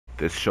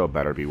This show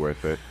better be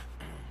worth it.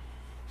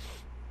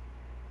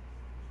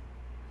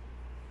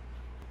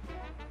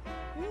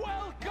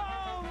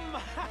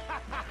 Welcome!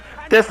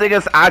 This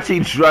nigga's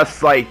actually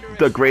dressed like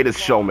the Greatest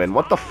Showman.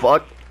 What the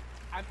fuck?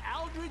 I'm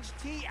Aldridge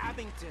T.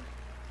 Abington,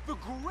 the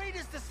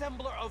greatest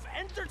assembler of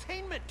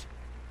entertainment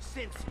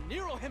since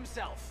Nero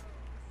himself.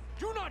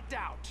 Do not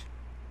doubt.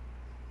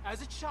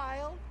 As a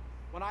child,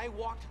 when I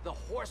walked the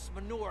horse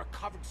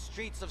manure-covered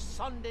streets of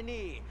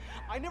Saint-Denis,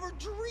 I never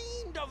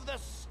dreamed of the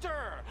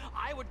stir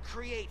I would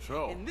create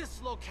in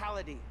this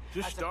locality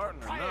just as a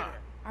starting or not? proprietor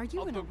Are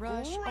you of in a the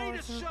rush,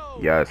 greatest Arthur? show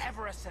Yes.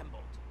 ever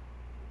assembled.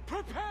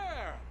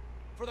 Prepare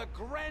for the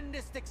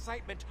grandest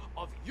excitement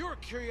of your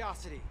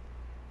curiosity.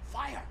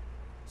 Fire,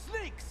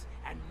 snakes,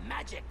 and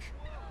magic.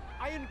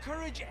 I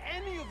encourage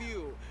any of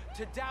you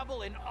to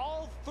dabble in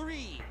all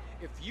three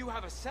if you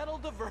have a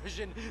settled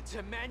aversion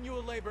to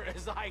manual labor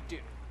as I do.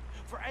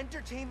 For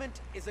entertainment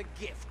is a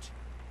gift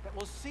that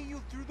will see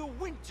you through the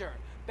winter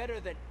better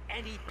than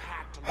any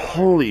packed lunch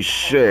Holy or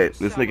shit. good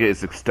This nigga summer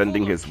is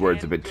extending full of his words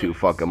a canned bit too goods.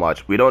 fucking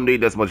much. We don't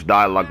need this much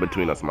dialogue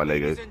between us, my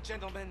nigga. Ladies and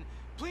gentlemen,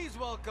 please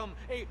welcome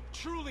a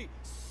truly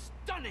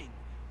stunning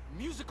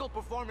musical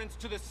performance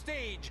to the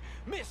stage,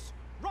 Miss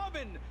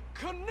Robin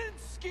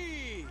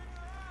Koninsky.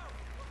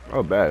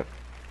 Oh, bad.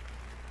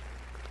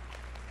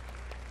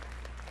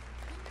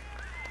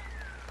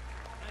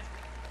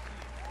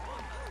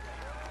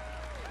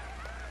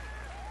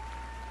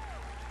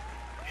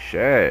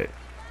 Shit.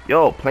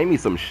 Yo, play me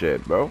some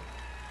shit, bro.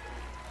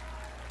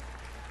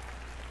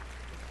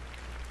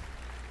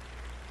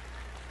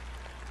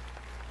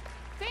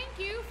 Thank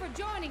you for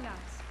joining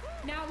us.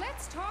 Now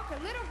let's talk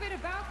a little bit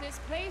about this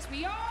place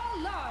we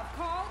all love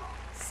called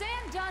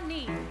Saint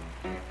Denis.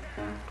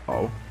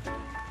 Oh.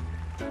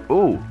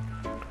 Ooh.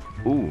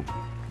 Ooh.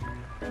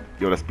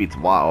 Yo, this beat's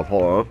wild.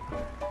 Hold on.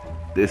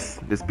 This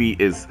beat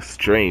is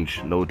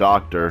strange. No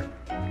doctor.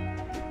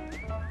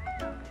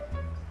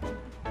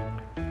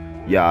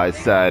 Yeah, I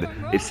said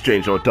it's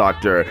strange, no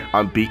doctor.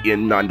 I'm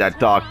beating on that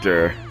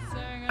doctor.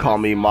 Call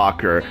me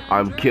mocker.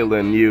 I'm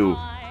killing you.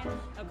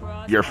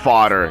 Your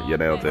fodder. You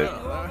nailed it.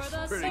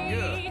 That's pretty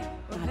good.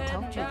 I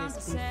told you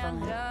this would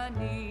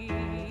be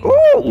fun.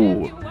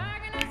 Ooh.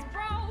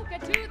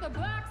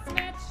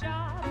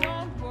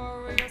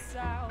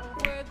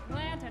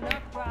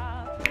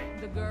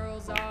 The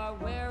girls are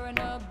wearing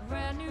a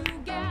brand new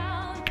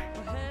gown.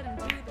 We're heading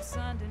to the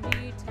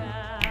Saint-Denis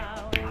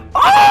town.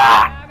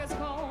 Tigers,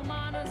 coal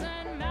miners,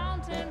 and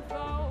mountain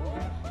folk.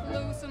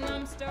 Loosen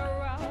them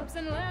stirrups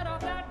and let off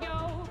that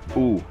yoke.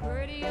 Ooh.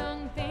 Pretty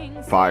young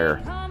things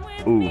Fire. come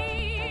with Ooh.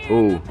 me.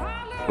 Ooh. The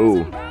parlors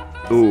Ooh. and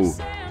brothels Ooh. of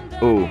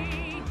Saint-Denis. Ooh.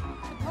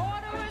 The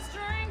porter is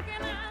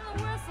drinking and the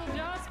whistle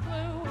just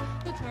blew.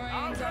 The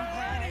trains are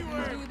heading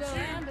to the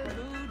land of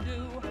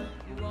voodoo.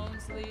 You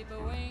won't sleep a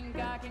wink, I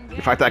can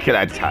In fact, I could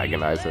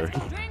antagonize her.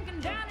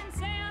 Drinking down in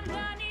Saint-Denis.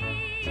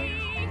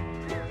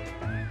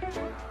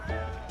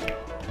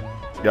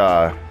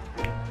 Yeah.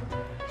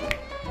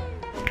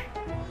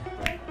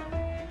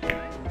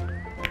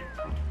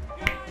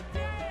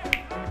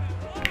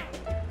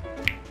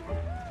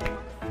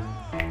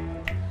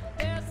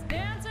 There's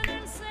dancing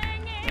and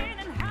singing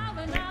and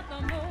howling at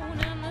the moon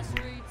in the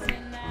streets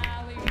and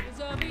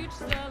alleys of each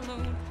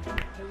saloon.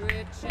 The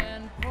rich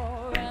and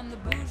poor and the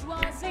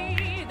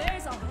bourgeoisie,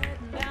 they's all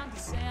heading down to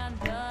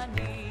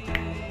Saint-Denis.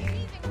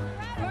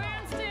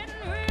 France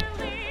didn't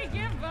really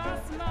give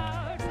us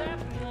much,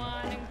 except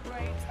wine and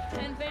grapes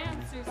and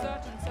fancy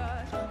such and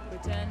such.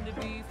 Pretend to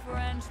be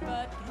French,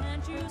 but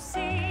can't you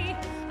see?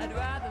 I'd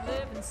rather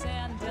live in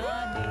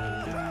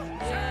Saint-Denis.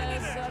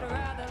 Yes, I'd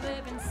rather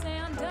live in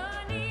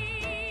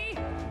Saint-Denis.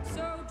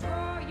 So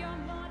draw your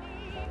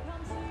money,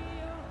 come see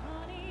your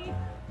honey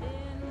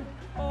in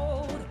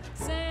old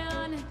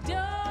Saint-Denis.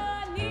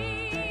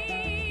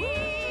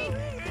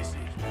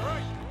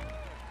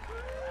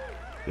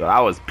 Yo, that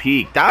was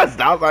peak. That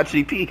was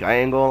actually peak. I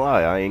ain't gonna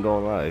lie. I ain't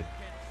gonna lie.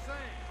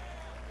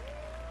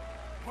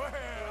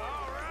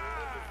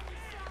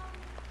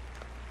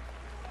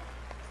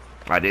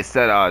 They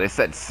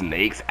said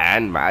snakes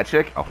and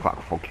magic. Oh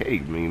fuck. Okay.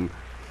 I mean,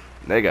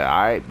 nigga.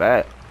 I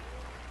bet.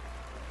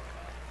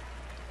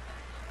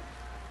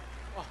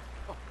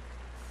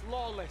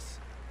 Flawless.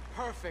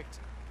 Perfect.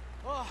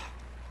 Oh,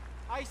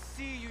 I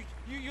see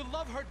you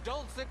love her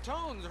dulcet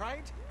tones,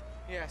 right?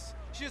 Yes,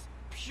 she is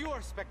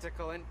pure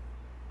spectacle, and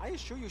I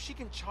assure you she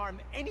can charm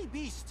any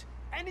beast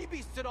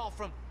at all,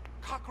 from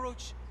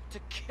cockroach to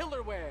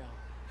killer whale.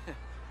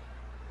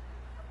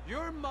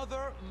 Your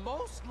mother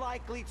most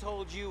likely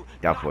told you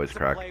That not voice to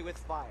crack. play with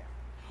fire,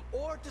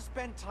 or to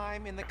spend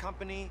time in the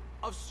company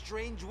of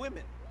strange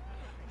women.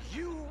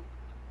 You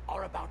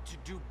are about to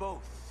do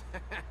both.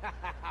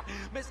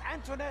 Miss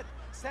Antoinette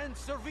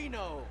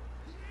Sanservino.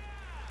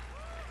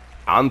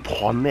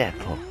 Antoinette.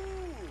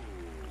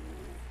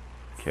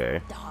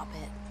 Okay. Stop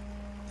it.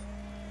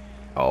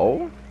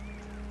 Oh?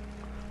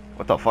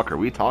 What the fuck are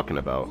we talking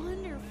about?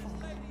 Wonderful.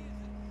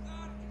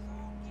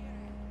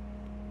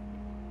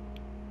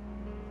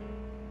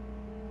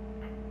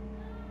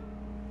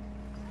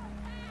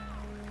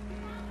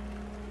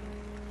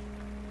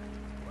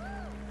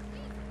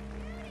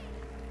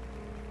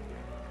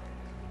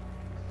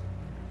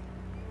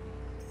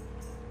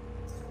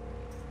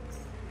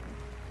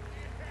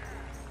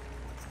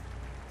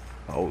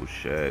 Oh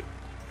shit.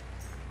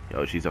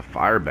 Yo, she's a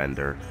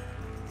firebender.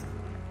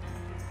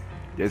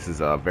 This is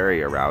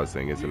very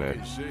arousing, isn't it?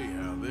 You can see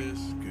how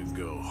this could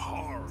go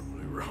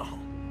horribly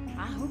wrong.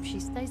 I hope she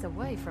stays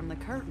away from the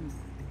curtain.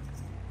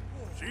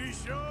 She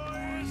sure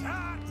is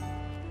hot.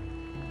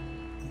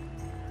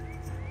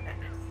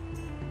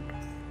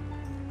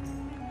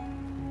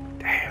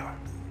 Damn.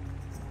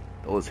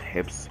 Those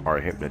hips are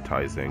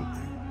hypnotizing.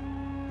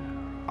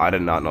 I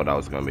did not know that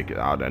was gonna make it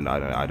out, and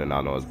I did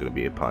not know it was gonna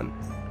be a pun.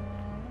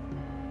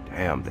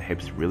 Damn, the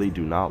hips really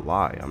do not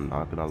lie. I'm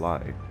not gonna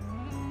lie.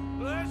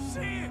 Let's see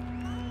it.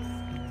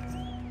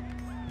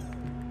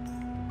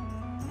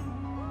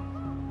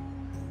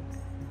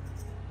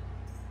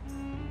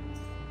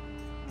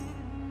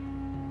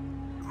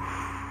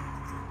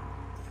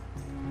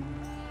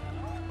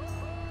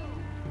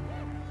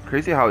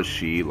 Crazy how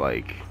she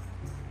like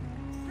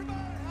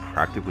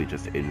practically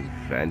just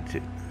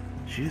invented.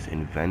 She just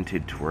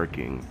invented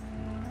twerking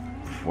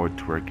before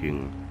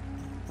twerking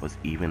was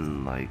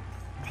even like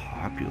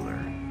popular.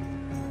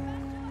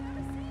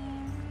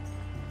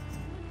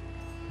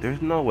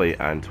 There's no way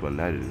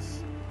Antoinette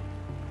is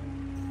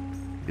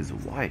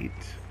white.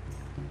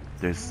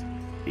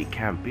 It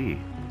can't be.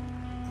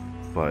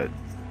 But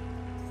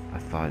I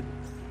thought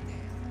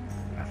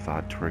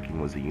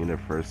twerking was a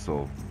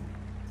universal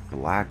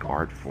black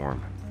art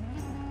form.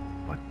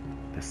 But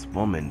this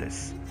woman,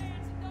 this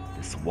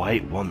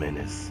white woman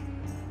is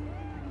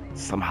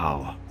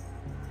somehow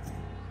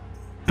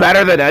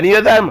better than any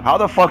of them? How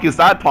the fuck is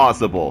that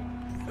possible?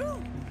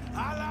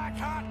 I like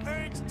hot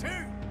things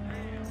too.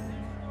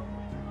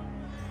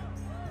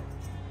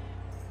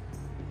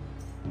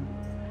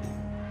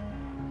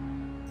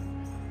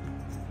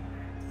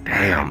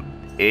 Damn,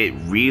 it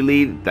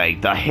really,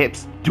 like, the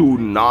hips do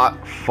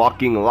not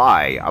fucking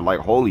lie. I'm like,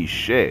 holy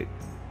shit.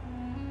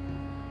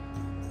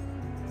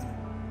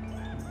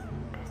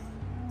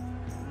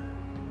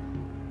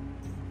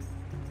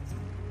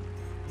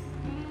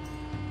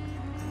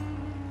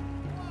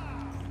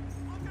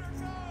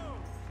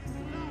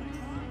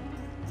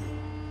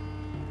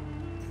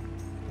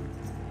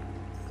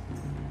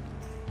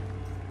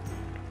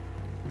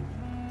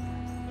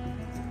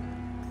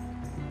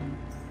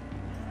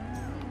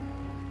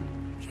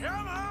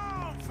 Come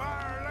on,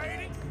 fire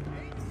lady.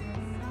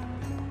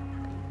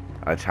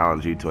 I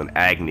challenge you to an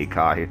Agni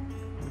Kai.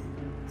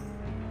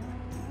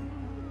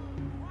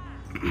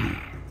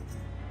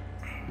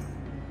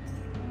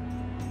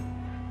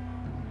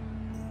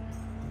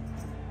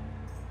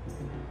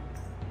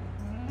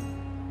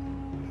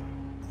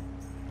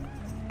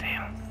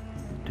 Damn.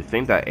 To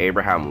think that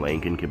Abraham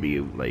Lincoln could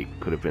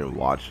have been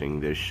watching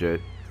this shit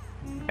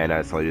and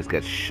accidentally just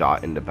gets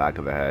shot in the back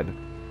of the head.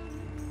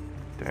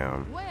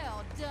 Damn.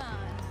 Well done.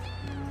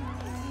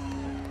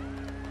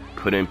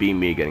 Couldn't be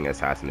me getting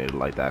assassinated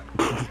like that.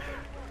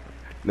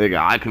 Nigga,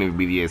 I couldn't even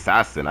be the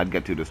assassin. I'd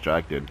get too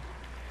distracted.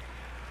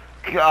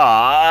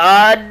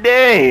 God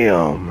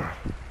damn.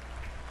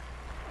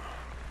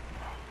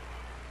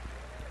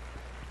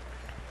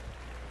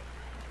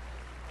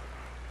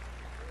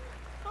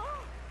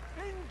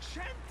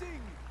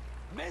 Enchanting!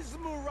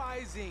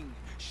 Mesmerizing!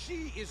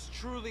 She is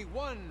truly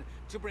one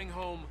to bring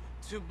home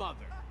to mother.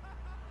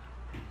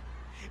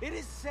 It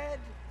is said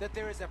that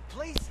there is a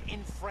place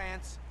in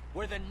France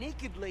where the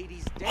naked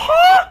ladies dance.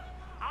 Huh?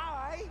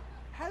 I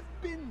have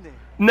been there.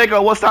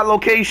 Nigga, what's that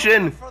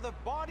location? For the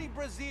body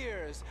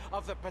brasiers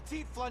of the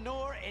Petit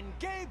Flaneur in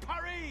Gay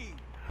Paris.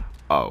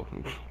 Oh,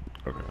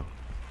 okay.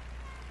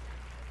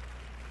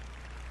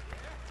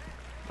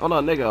 Hold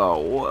on, nigga.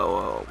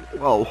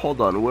 Well,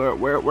 hold on.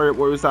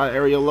 Where is that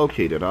area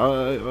located? What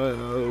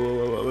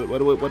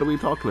are we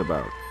talking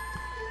about?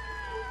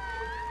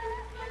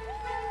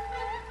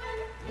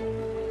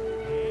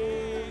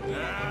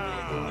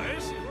 Now,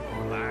 this is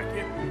more like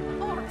it.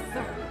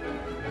 Arthur.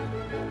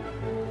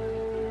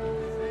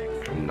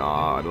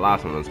 Nah, the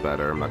last one was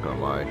better. I'm not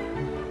gonna lie.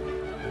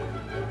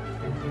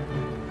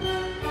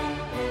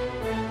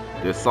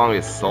 This song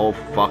is so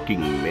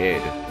fucking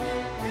mid.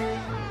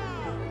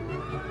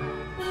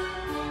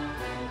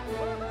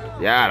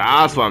 Yeah,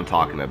 that's what I'm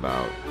talking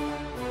about.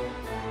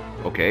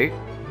 Okay.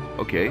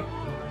 Okay. Can't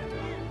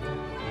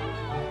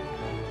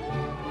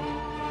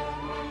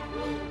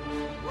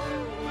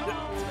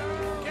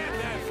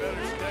that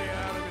fella stay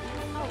out of it?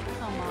 Oh,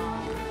 come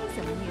on. He's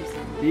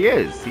amusing. He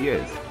is. He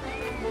is.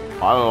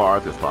 I don't know what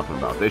Arthur's talking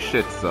about. This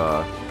shit's,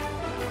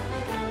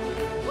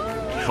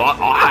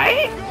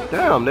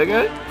 Damn,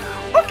 nigga.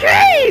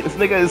 Okay! This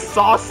nigga is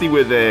saucy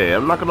with it.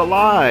 I'm not gonna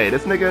lie.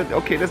 This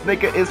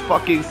nigga is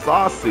fucking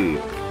saucy.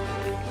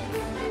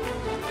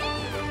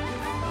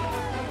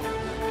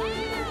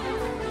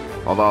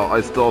 Although, I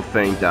still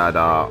think that,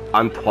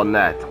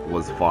 Antoinette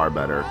was far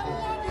better.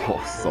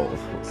 Oh, so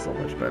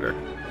much better.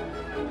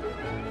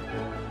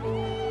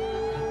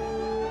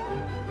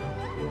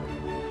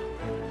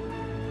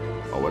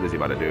 Oh, what is he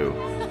about to do?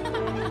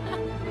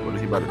 What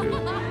is he about to do?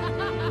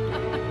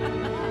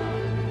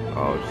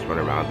 Oh, just run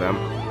around them?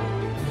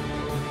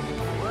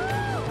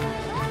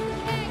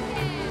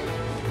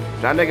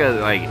 That nigga,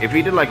 like, if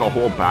he did, like, a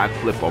whole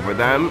backflip over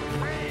them,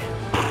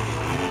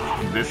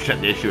 This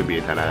should be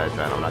a 10 out of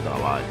 10. I'm not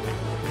gonna lie.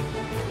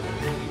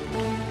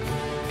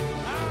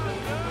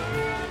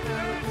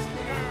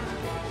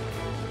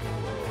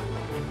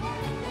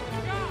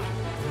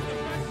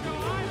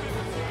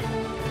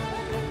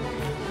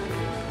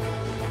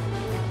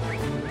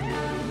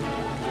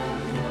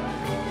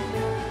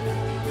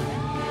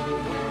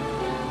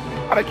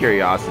 Out of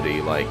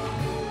curiosity, like,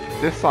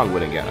 this song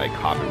wouldn't get like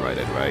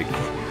copyrighted, right?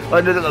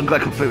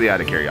 Like completely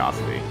out of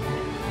curiosity.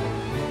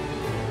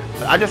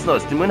 I just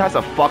noticed the moon has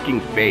a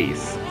fucking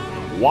face.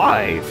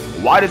 Why?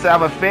 Why does it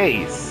have a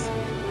face?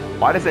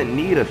 Why does it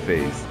need a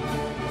face?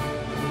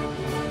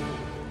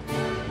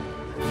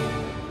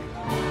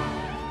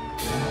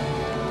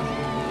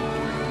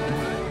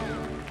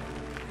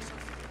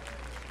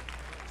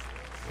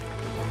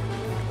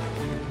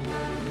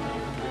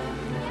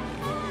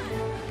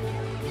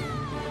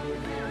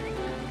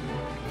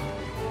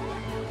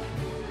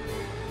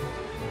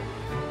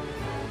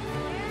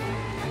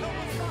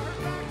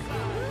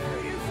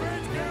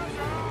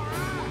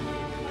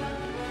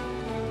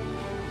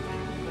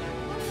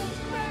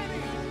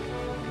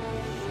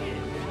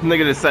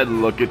 Nigga just said,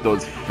 look at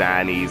those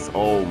fannies.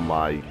 Oh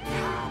my.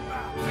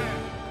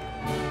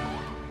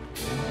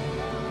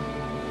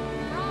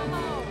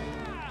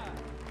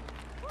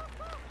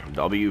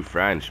 W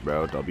French,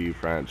 bro. W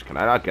French. Can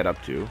I not get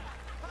up too?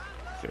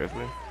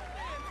 Seriously?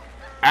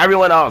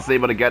 Everyone else is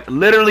able to get.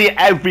 Literally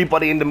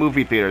everybody in the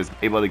movie theater is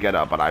able to get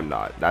up, but I'm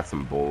not. That's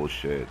some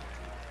bullshit.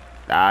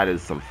 That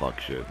is some fuck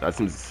shit. That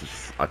seems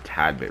just a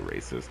tad bit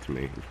racist to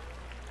me.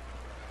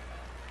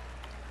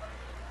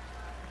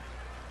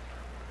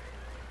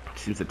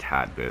 Seems a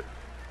tad bit.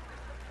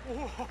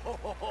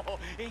 Whoa,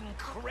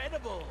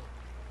 incredible!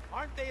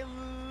 Aren't they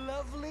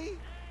lovely?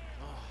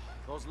 Oh,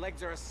 those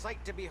legs are a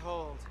sight to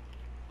behold.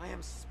 I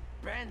am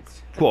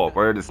spent. Cool.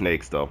 Where are the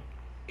snakes, though?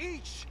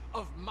 Each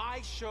of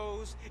my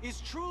shows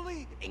is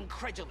truly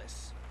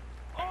incredulous,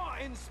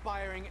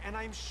 awe-inspiring, and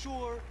I'm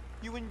sure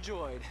you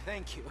enjoyed.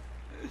 Thank you.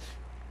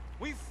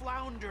 We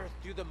flounder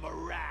through the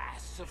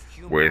morass of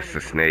humanity. Where's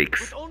the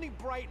snakes? With only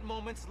bright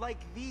moments like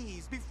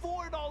these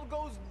before it all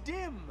goes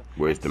dim.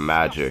 Where's the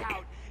magic?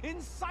 Out in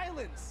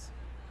silence.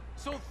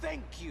 So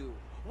thank you.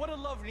 What a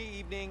lovely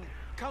evening.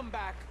 Come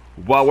back.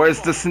 Well, where's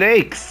the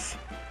snakes?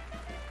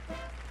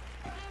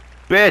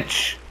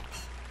 Bitch!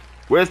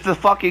 Where's the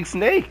fucking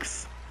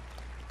snakes?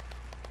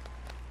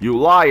 You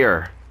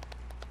liar!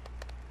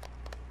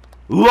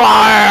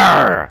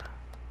 Liar!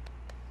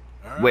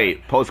 Right.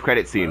 Wait,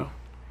 post-credit scene.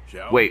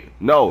 Well, Wait,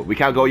 no, we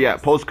can't go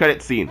yet.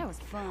 Post-credit scene. That was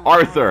fun.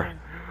 Arthur!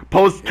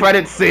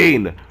 Post-credit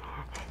scene!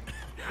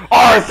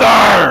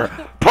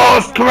 Arthur!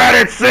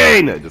 Post-credit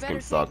scene! This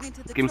game sucks.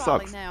 This game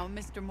sucks. Now,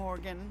 Mr.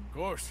 Morgan. Of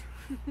course.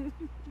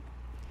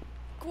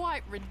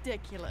 Quite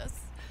ridiculous,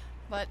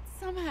 but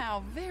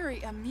somehow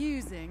very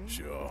amusing.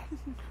 Sure.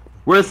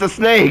 Where's the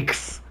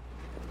snakes?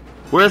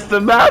 Where's the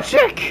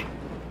magic?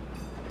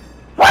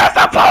 Where's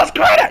the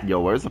post-credit? Yo,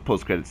 where's the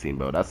post-credit scene,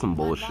 bro? That's some My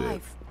bullshit.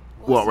 life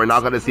What, we're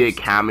not wasn't gonna see a supposed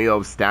to- cameo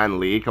of Stan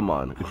Lee? Come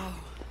on. Oh.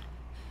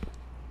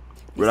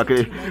 We're not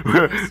Is gonna it too late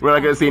for this? we're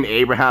not gonna see an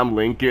Abraham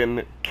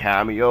Lincoln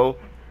cameo.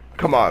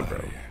 Come on,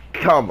 bro.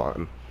 Come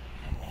on.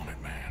 I want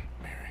it, man.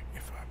 Mary,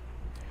 if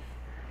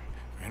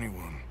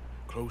anyone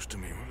close to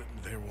me,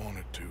 they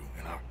wanted to,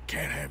 and I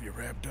can't have you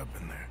wrapped up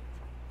in there.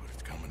 But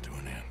it's coming to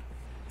an end.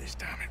 This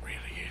time it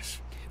really is.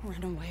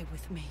 Run away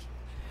with me,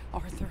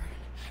 Arthur.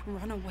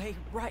 Run away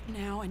right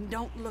now and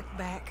don't look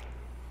back.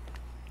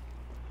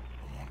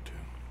 I want to.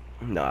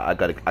 Nah, I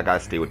gotta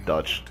stay with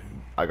Dutch.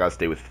 I gotta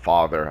stay with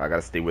Father. I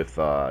gotta stay with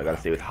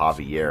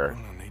Javier.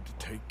 People I need to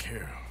take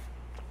care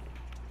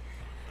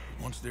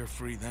of. Once they're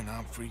free, then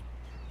I'm free.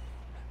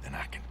 Then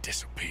I can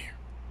disappear.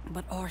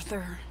 But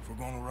Arthur, If we're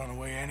gonna run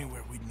away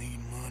anywhere, we need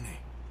money.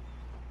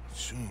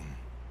 Soon,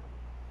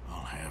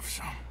 I'll have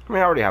some. I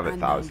mean, I already have I know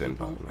 1,000. you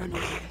won't but, run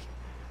like, away.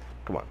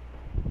 come on.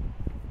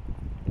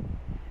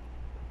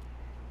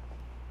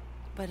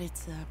 But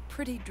it's a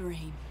pretty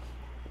dream.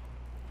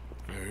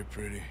 Very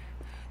pretty,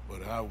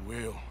 but I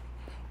will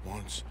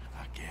once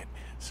I get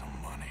some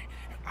money.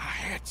 I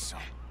had some,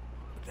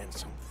 but then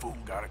some fool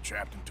got it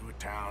trapped into a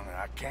town that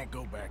I can't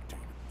go back to.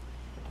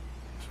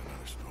 It's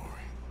another story.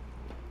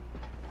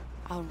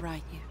 I'll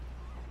write you.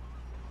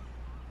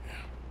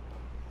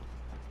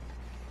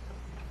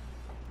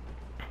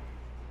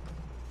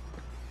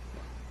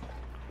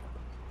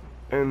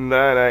 And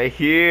then a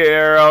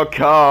hero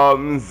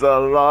comes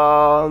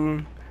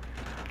along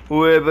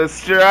with the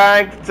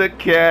strength to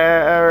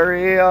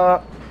carry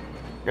on.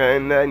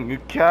 And then you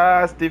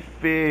cast your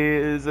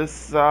fears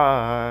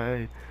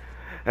aside,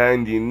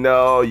 and you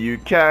know you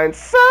can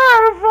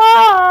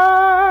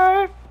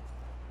survive.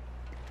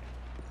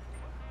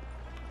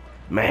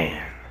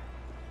 Man,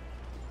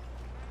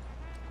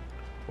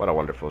 what a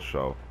wonderful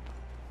show.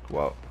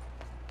 Well,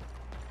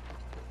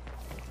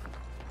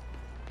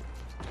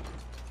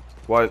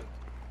 what?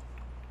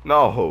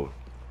 No,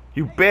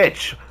 you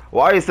bitch!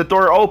 Why is the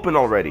door open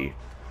already?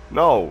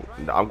 No,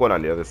 I'm going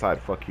on the other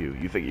side. Fuck you.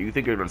 You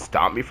think you're gonna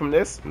stop me from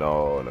this?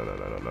 No.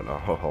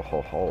 Ho ho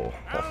ho ho ho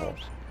ho.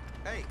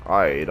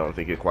 I don't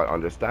think you quite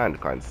understand,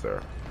 kind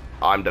sir.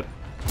 I'm the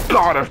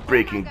god of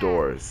breaking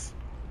doors.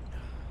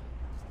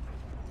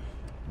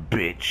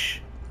 Bitch.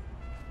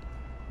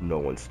 No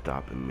one's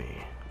stopping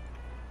me.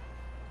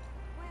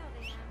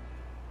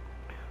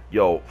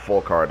 Yo,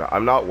 full card.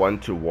 I'm not one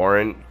to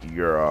warrant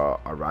your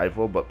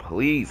arrival, but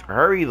please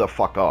hurry the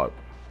fuck up.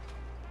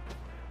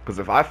 Because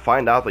if I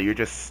find out that you're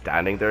just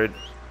standing there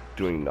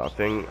doing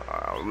nothing,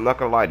 I'm not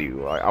gonna lie to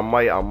you. I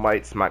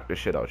might smack the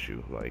shit out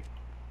you. Like,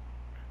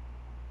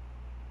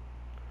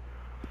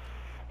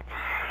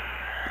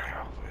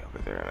 all the way over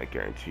there, and I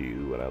guarantee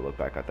you, when I look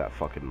back at that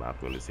fucking map,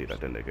 I'm gonna see that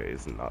the nigga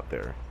is not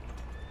there.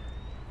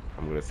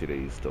 I'm gonna see that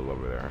he's still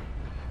over there.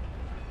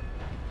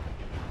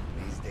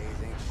 These days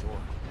ain't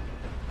short.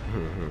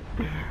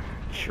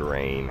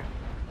 Train.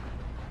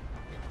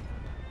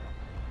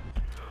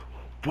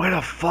 Where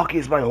the fuck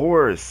is my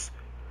horse?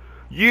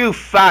 You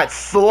fat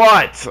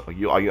slut!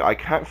 I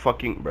can't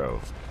fucking, bro.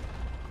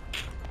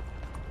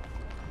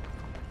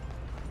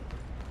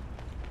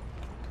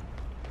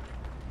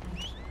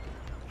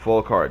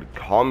 Full card.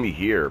 Call me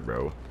here,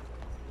 bro.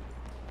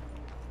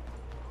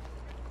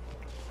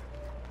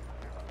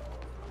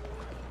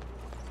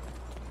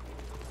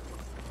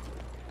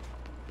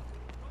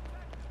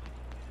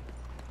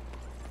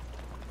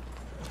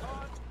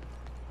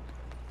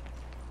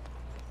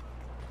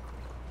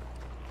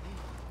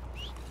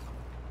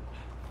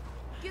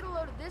 Get a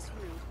load of this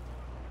rude.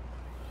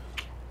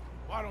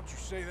 Why don't you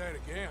say that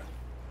again?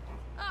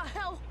 Ah,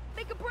 hell,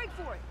 make a break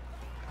for it.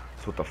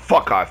 That's what the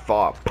fuck I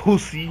thought,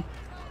 pussy.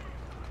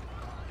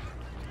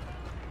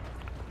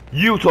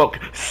 You took.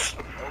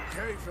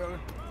 Okay, fella.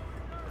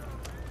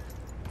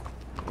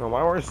 No,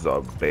 my horse is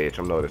a bitch.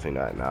 I'm noticing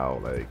that now.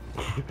 Like,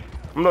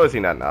 I'm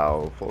noticing that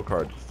now. Full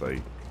card, just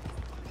like.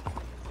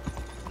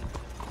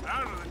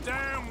 Out of the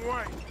damn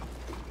way.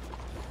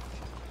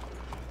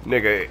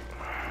 Nigga.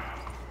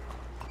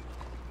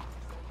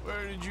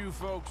 Where did you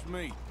folks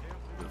meet?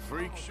 The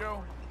freak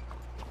show?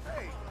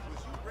 Hey,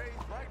 was you raised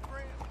right,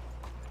 friend?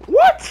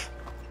 What?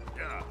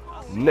 Yeah.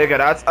 Nigga,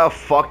 that's a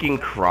fucking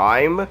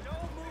crime?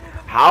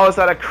 How is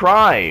that a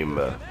crime?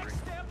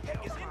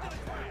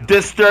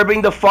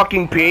 Disturbing the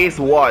fucking peace?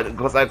 What?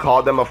 Because I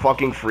called them a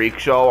fucking freak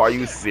show? Are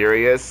you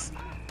serious?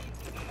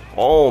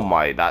 Oh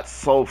my, that's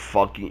so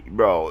fucking...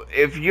 Bro,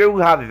 if you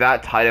have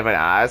that tight of an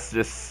ass,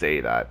 just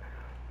say that.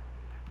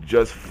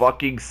 Just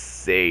fucking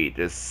say.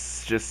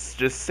 Just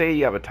say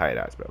you have a tight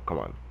ass, bro. Come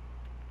on.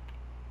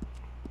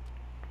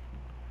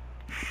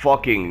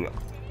 Fucking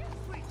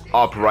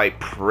upright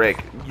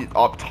prick.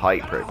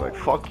 Uptight prick. Like,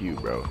 fuck you,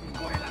 bro.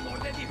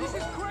 This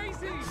is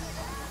crazy!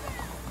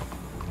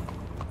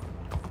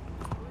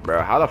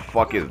 Bro, how the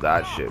fuck is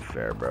that shit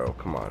fair, bro?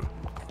 Come on.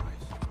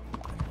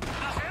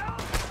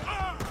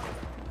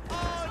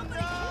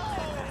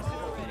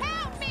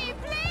 Help me,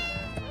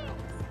 please!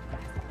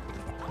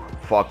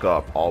 Fuck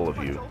up, all of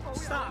you.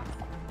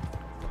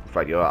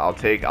 Fuck you. I'll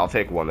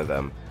take one of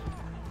them.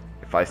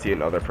 If I see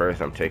another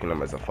person, I'm taking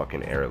them as a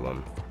fucking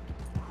heirloom.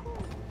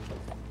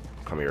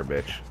 Come here,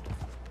 bitch.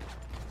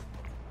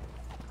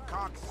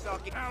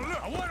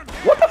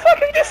 What the fuck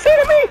did you just say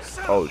to me?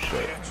 Oh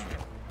shit.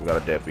 We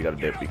gotta dip, we gotta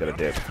dip, we gotta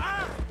dip.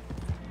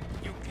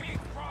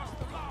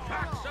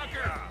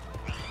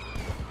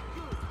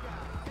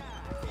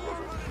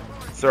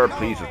 Sir,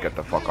 please just get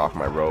the fuck off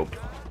my rope.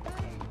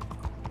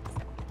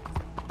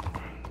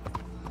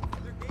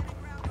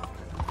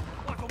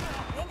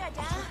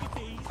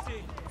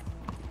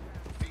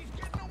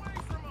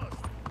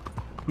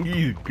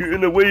 He's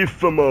getting away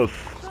from us.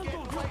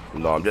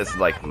 No, I'm just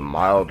like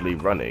mildly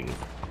running.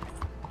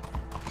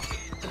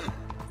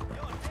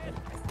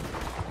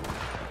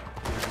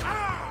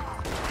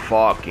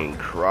 Fucking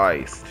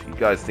Christ. You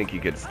guys think you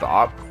could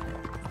stop?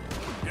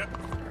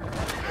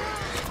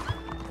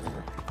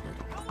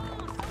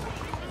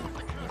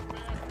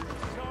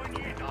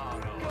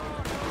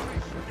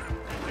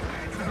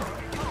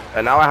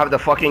 And now I have the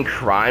fucking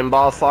crime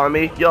boss on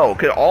me? Yo,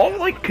 could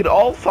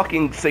all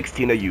fucking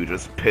 16 of you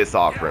just piss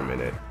off for a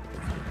minute?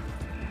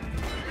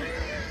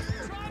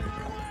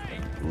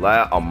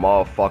 Let a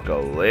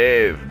motherfucker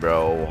live,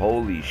 bro.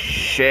 Holy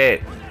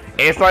shit.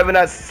 It's not even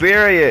that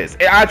serious.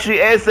 It actually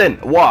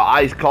isn't. What?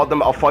 I called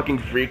them a fucking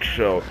freak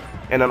show.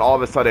 And then all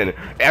of a sudden,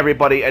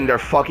 everybody and their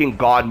fucking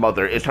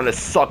godmother is trying to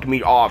suck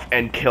me off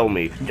and kill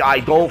me.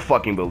 I don't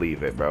fucking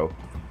believe it, bro.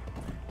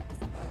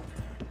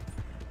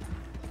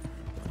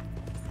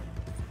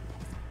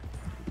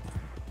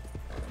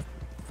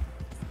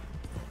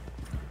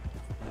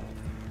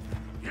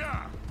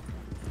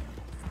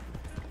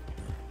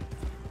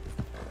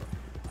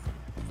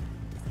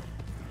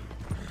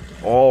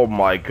 Oh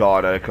my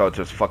god, I call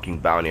just fucking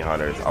bounty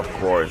hunters. Of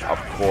course, of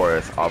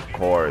course, of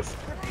course.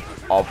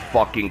 Of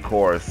fucking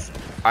course.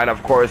 And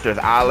of course there's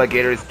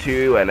alligators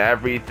too and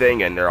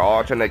everything, and they're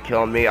all trying to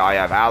kill me. I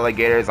have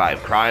alligators, I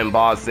have crime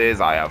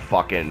bosses, I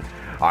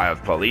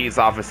have police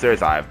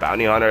officers, I have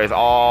bounty hunters,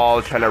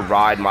 all trying to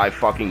ride my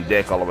fucking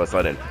dick all of a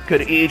sudden.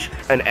 Could each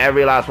and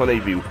every last one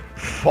of you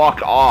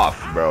fuck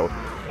off, bro.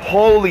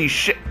 Holy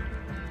shit.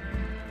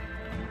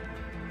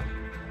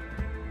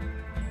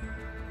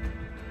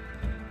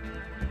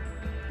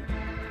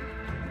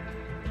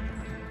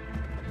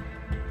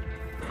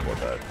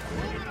 But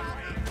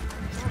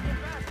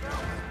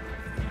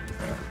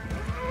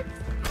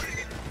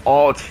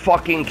oh, it's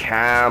fucking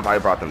camp. I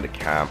brought them to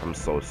camp. I'm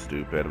so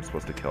stupid. I'm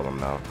supposed to kill them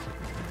now.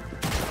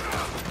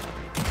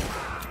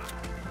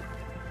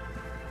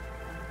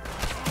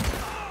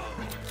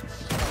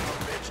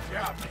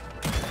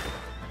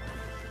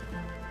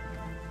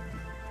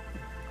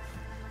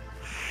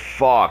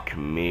 Fuck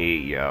me.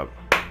 Yeah.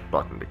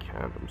 Brought them to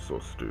camp. I'm so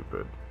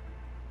stupid.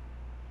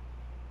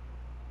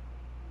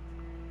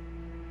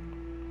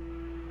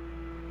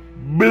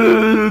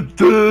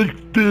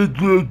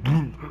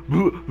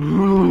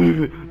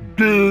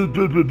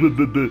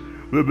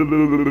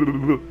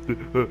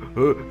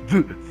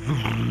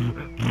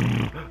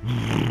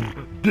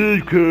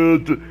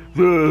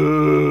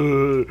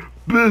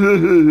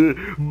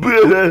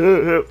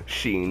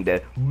 Sheen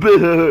dead.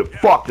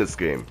 Fuck this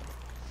game.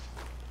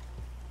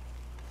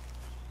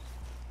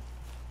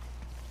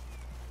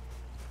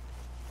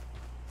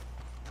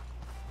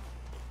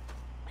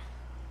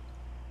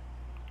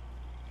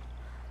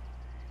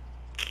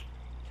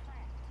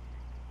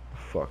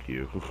 Fuck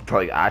you.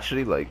 Like,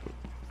 actually, like...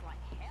 It's like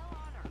hell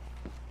on earth.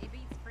 It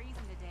beats freezing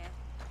to death.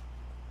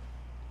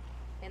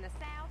 In the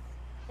south,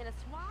 in a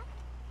swamp,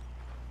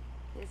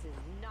 this is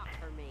not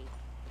for me.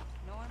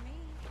 Nor me.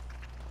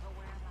 But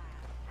where am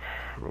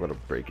I? I'm gonna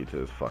break into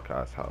this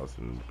fuck-ass house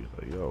and be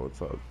like, yo,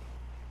 what's up?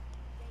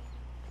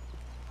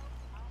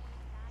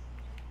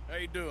 How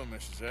you doing,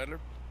 Mrs. Adler?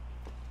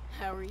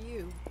 How are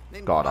you?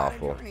 Been God quite a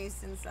awful. journey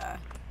since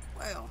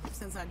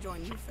since I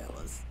joined you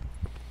fellas.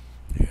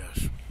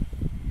 Yes.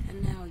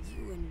 And now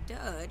you and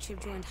Dutch have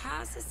joined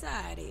high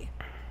society.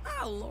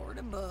 Oh, Lord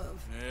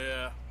above.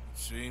 Yeah, it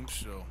seems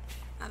so.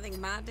 I think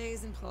my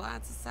days in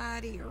polite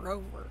society are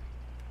over.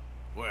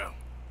 Well,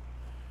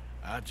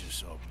 I just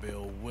saw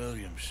Bill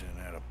Williamson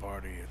at a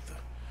party at the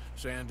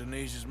San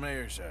Denise's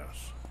mayor's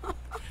house.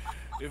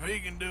 If he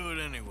can do it,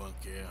 anyone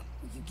can.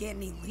 You get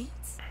any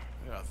leads?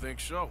 Yeah, I think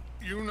so.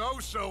 You know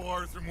so,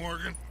 Arthur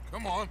Morgan.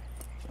 Come on.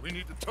 We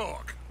need to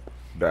talk.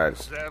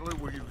 That's... Sadler,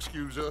 will you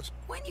excuse us?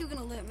 When you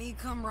gonna let me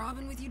come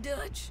robbing with you,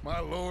 Dutch? My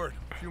lord,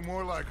 a few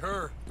more like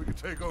her, we could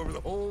take over the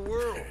whole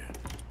world.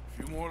 If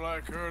you're more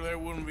like her, there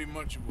wouldn't be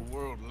much of a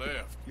world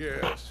left.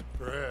 Yes,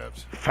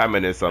 perhaps.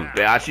 Feminism.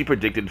 They actually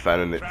predicted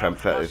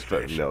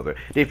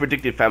they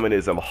predicted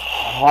feminism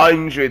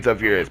hundreds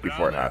of years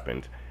before it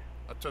happened.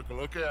 I took a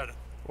look at it.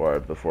 Or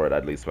before it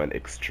at least went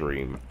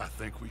extreme. I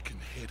think we can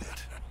hit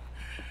it.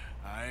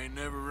 I ain't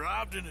never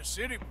robbed in a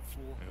city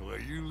before.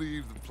 Well, you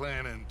leave the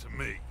planning to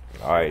me.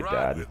 Alright, Ride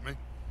Dad. with me?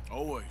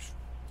 Always.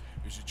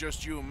 Is it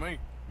just you and me?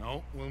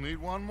 No, we'll need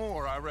one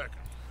more, I reckon.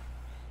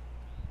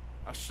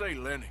 I say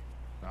Lenny.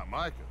 Not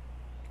Micah.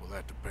 Well,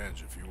 that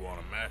depends if you want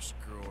a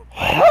massacre or...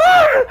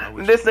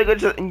 This nigga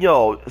just...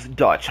 Yo,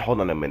 Dutch,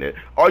 hold on a minute.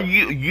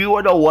 You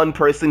are the one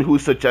person who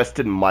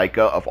suggested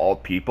Micah of all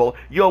people?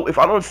 Yo, if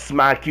I don't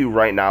smack you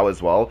right now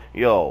as well,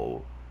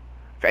 yo...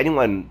 If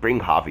anyone, bring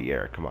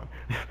Javier, come on.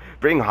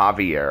 Bring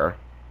Javier,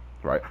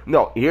 right?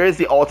 No, here's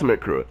the ultimate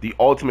crew. The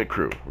ultimate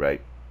crew,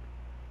 right?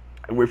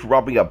 We're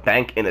robbing a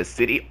bank in a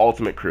city,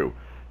 ultimate crew.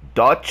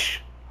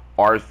 Dutch,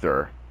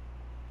 Arthur,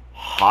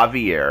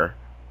 Javier...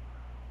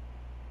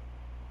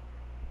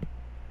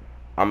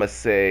 I'm gonna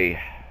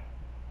say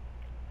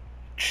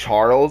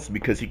Charles,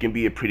 because he can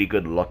be a pretty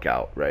good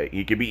lookout, right?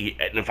 He can be,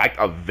 in fact,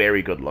 a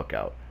very good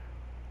lookout,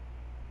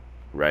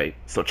 right?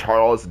 So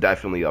Charles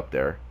definitely up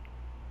there.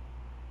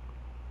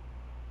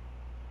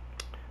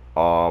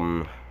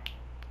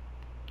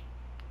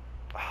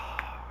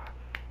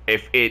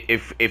 If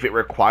it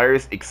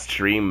requires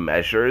extreme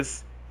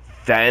measures,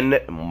 then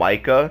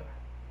Micah,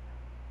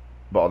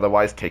 but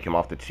otherwise take him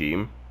off the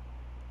team.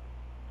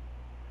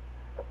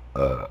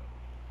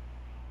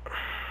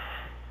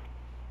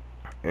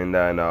 And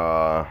then,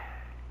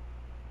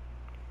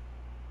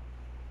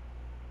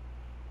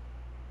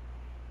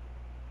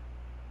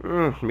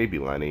 maybe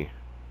Lenny.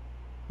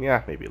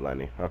 Yeah, maybe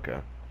Lenny. Okay.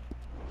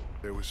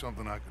 There was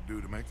something I could do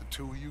to make the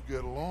two of you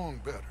get along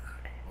better.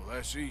 Well,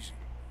 that's easy.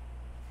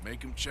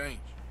 Make him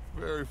change.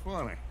 Very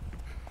funny.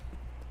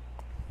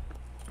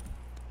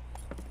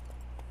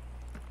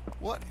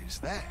 What is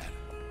that?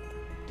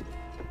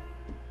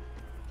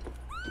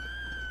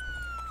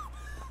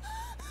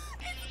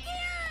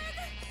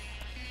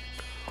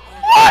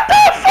 What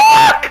the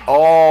fuck?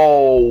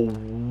 Oh,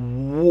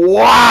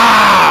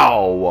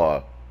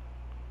 wow.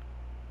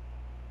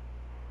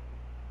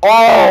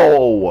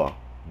 Oh,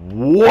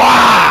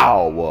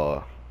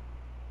 wow.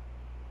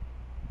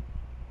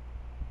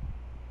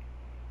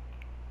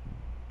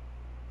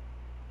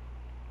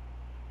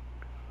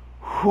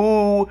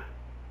 Who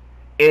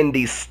in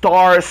the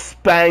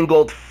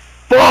star-spangled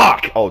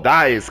fuck? Oh,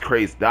 that is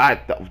crazy.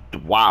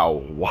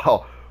 Wow.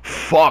 Wow.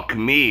 Fuck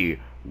me.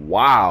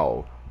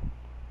 Wow.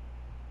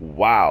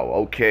 Wow,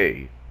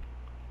 okay.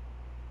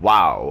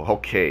 Wow,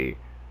 okay.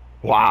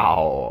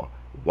 Wow.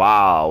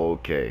 Wow,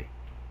 okay.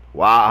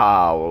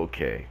 Wow,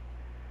 okay.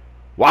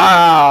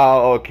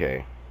 Wow,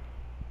 okay.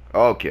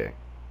 Okay.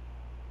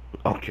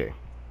 Okay.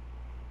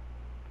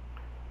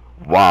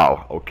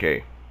 Wow,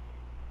 okay.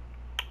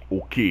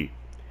 Okay.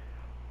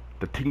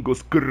 The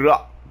tingles.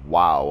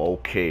 Wow.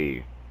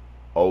 Okay.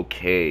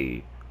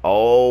 Okay.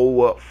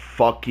 Oh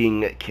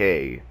fucking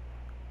K.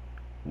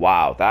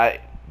 Wow.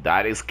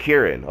 That is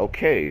Kieran.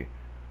 Okay.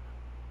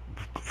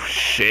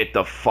 Shit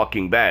the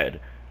fucking bed.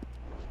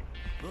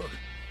 Look,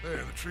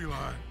 there, the tree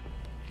line.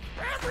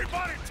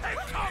 Everybody take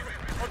cover!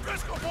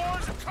 O'Driscoll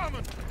boys are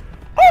coming!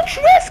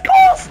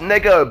 O'Driscoll's!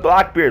 Nigga,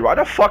 Blackbeard, why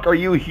the fuck are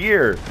you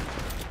here?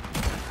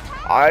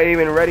 I ain't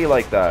even ready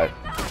like that.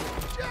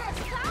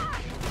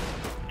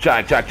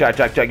 Jack.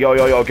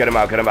 Yo. Get him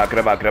out.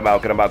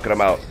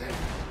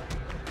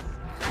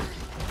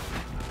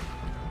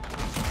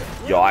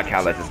 Yo, I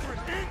can't let this.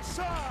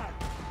 Inside!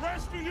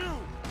 Rest of you,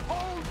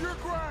 hold your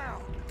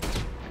ground!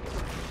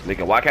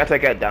 Nigga, why can't I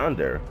get down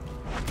there?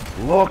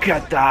 Look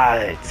at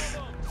that!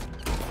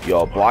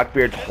 Yo,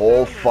 Blackbeard's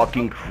whole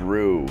fucking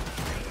crew.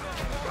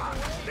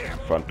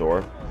 Front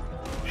door.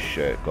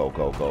 Shit, go.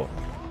 Go on!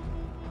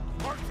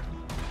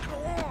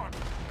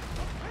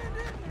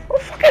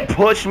 Don't fucking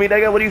push me,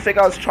 nigga. What do you think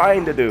I was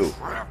trying to do?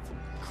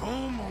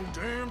 Come on,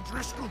 damn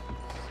Driscoll.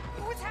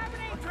 What's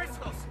happening?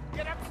 Driscoll's,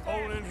 get upstairs.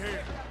 Hold in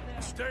here.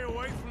 Stay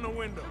away from the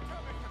window.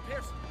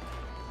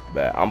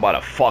 Man, I'm about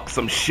to fuck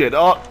some shit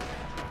up.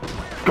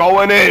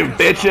 Going in,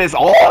 bitches.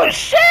 Oh,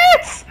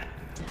 shit!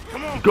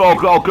 Come on.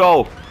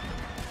 Go.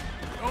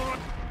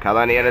 Can't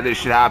let any of this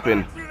shit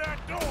happen. Through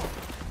that door.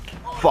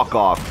 Fuck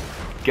off.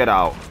 Get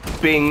out.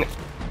 Bing.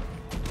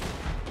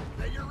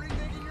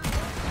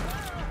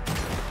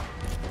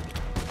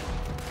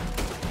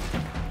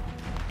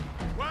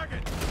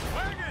 Wagon!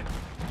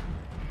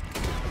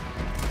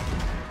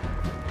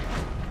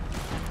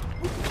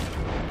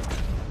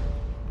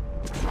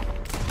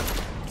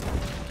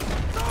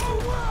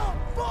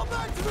 Fall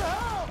back to the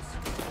house!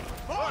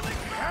 Holy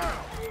cow!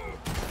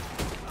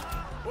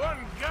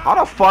 How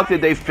the fuck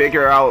did they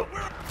figure out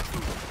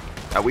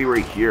that we were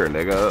here,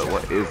 nigga?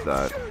 What is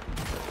that?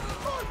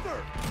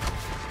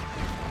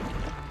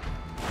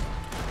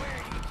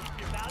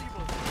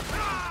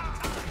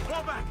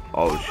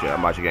 Oh shit,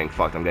 I'm actually getting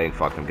fucked. I'm getting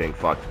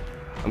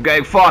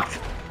fucked.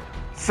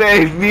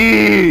 Save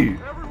me!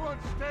 Everyone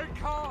stay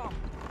calm.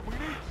 We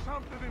need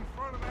something in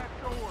front of that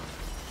door.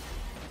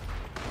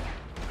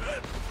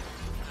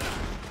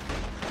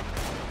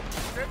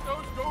 Get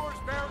those doors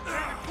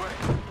barricaded quick.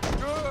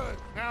 Good.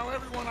 Now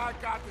everyone, I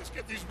got this.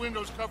 Get these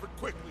windows covered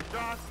quickly.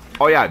 John.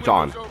 Oh yeah,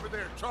 John. Over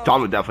there. Charles,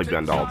 John would definitely be take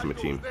on the side ultimate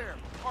doors team. there.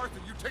 Arthur,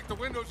 you take the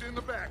windows in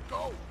the back.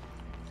 Go.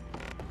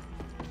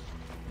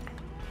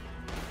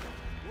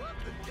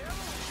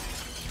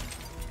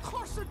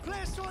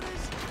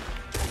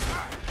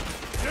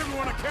 Is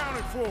everyone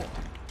accounted for?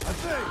 I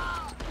think.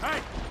 Hey,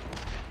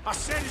 I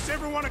said, is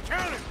everyone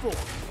accounted for?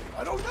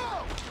 I don't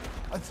know.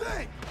 I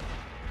think.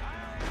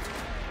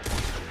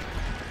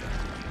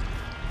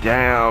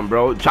 Damn,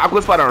 bro.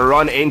 Chocolate's about to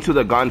run into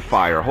the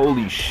gunfire.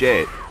 Holy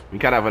shit. We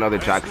kind of have another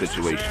Jack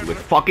situation. With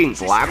fucking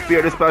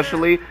Blackbeard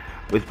especially.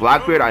 With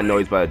Blackbeard, I know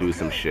he's about to do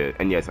some shit.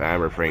 And yes, I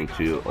am referring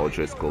to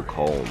O'Driscoll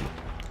Colm.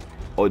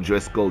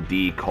 O'Driscoll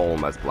D.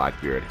 Colm as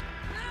Blackbeard.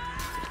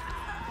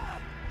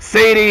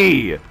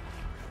 Sadie!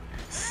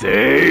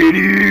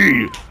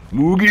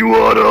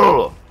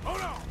 Mugiwara!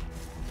 Hold on.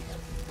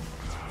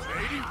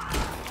 Sadie.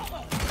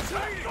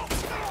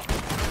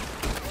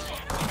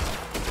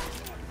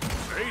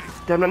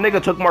 Damn, that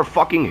nigga took more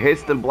fucking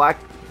hits than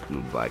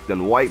than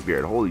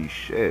Whitebeard. Holy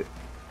shit.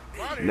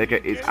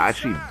 Nigga is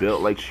actually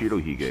built like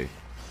Shirohige.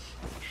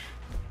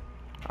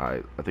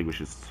 Alright, I think we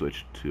should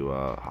switch to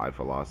high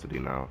velocity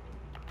now.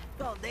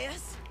 Well,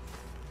 this.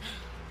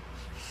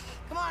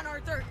 Come on,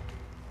 Arthur.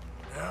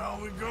 Now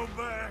we go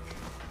back.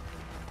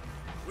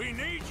 We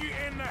need you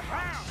in the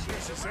house,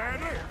 Mrs.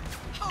 Adler.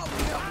 Oh,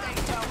 no, they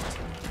don't.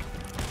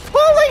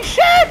 Holy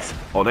shit!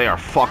 Oh, they are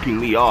fucking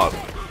me up.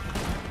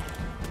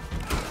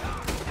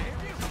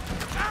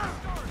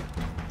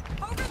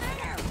 Over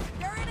there.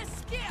 They're in a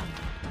skiff.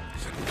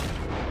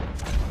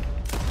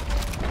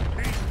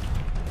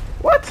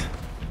 What?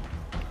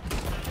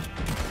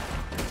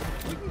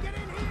 We can get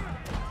in here.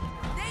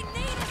 They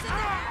need us in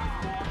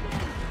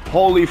there.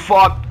 Holy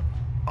fuck.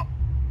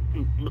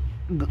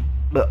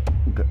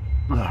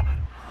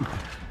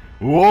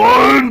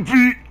 One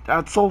beat.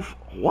 That's so.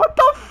 What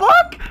the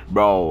fuck?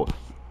 Bro.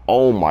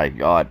 Oh my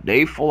god.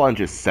 They full on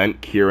just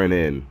sent Kieran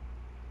in.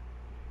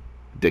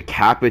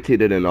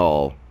 Decapitated and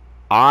all.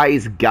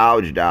 Eyes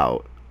gouged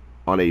out.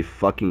 On a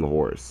fucking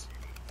horse.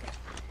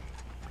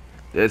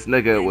 This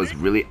nigga was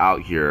really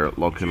out here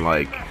looking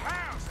like.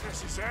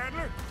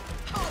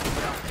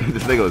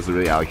 This nigga was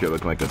really out here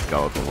looking like a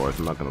skeletal horse.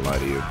 I'm not gonna lie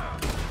to you.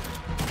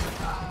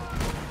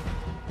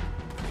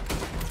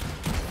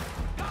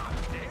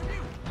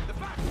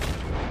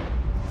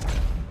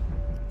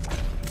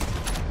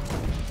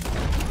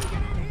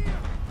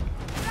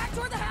 Back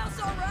toward the house,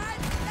 all right?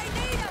 They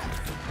need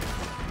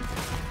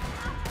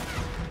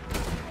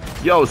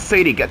us. Yo,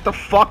 Sadie, get the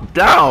fuck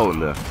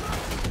down!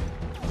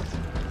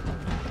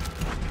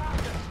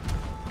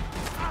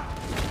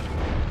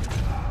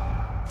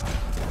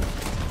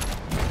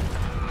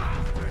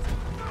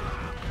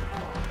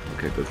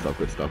 Okay, good stuff.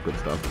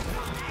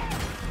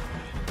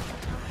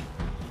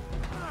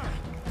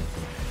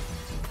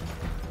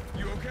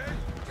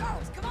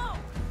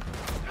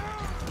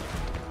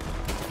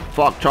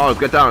 fuck? Charles,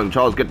 get down.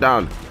 Charles, get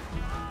down.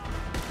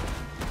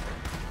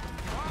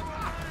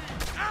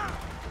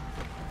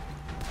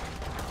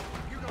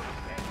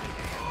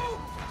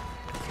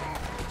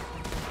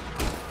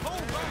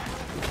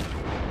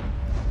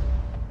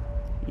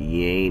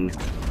 He ain't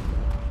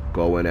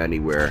going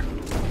anywhere.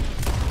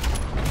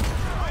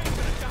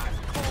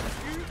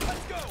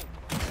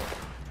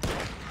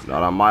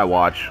 Not on my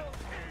watch.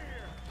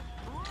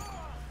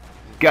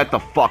 Get the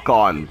fuck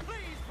on.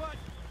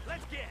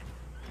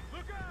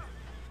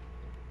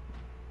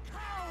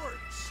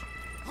 Cowards!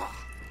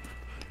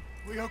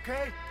 We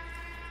okay?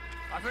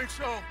 I think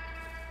so.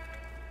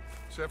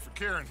 Except for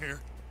Karen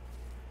here.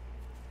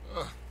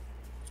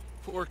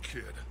 Poor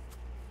kid.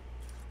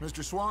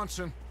 Mr.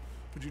 Swanson,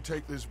 would you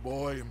take this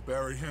boy and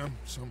bury him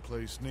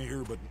someplace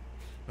near, but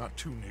not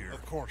too near?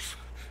 Of course.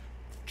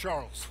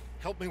 Charles,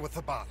 help me with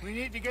the body. We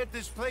need to get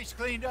this place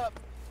cleaned up.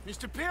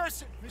 Mr.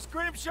 Pearson, Miss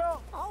Grimshaw.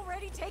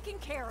 Already taking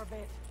care of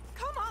it.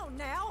 Come on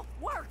now,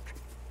 work.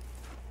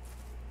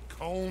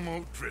 Colm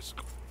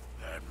O'Driscoll.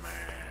 That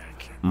man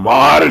can...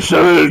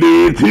 Marshall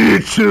D.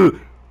 Teacher.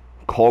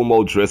 Colm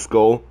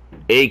O'Driscoll,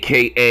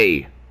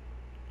 a.k.a.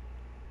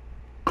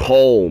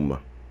 Colm.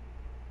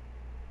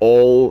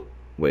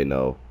 Wait,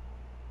 no.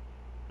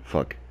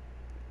 Fuck.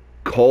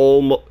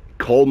 Colmo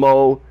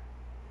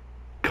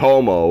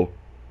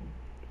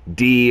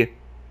D.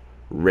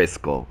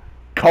 Riscoll.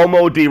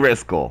 Colmo D.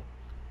 Riscoll.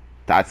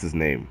 That's his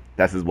name.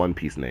 That's his One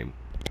Piece name.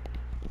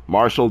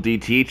 Marshall D.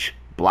 Teach,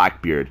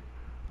 Blackbeard.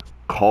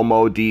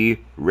 Colmo D.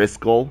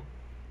 Riscoll.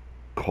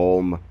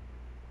 Colm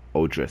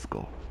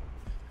O'Driscoll.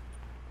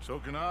 So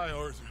can I,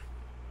 Arthur.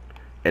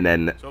 And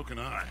then So can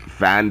I.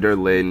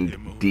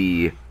 Vanderlyn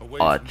D.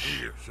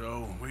 Utch.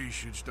 So we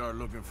should start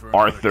looking for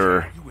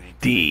Arthur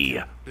D.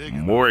 Big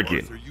enough, Morgan.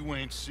 Arthur, you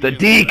ain't The seeing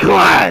D the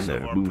clan rest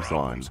of our moves on.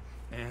 problems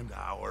and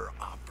our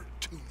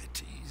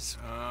opportunities.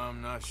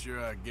 I'm not sure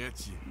I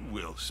get you. You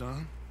will,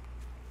 son.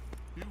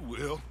 You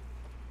will.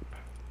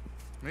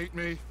 Meet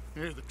me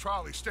near the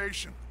trolley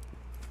station.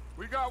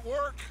 We got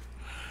work.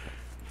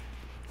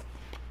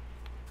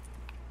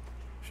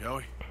 Shall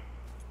we?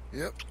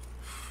 Yep.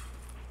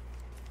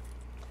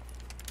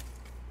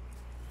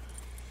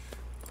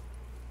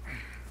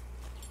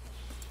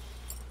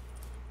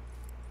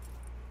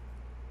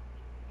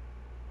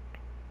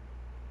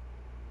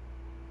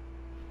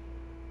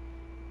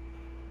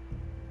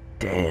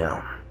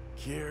 Damn.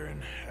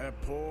 Kieran, that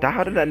poor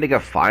How did that kid nigga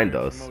find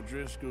from us?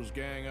 O'Driscoll's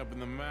gang up in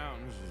the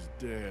mountains is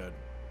dead.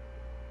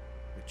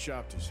 They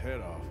chopped his head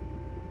off.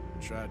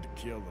 Tried to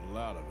kill the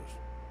lot of us.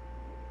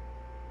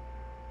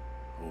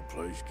 Whole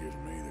place gives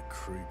me the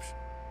creeps.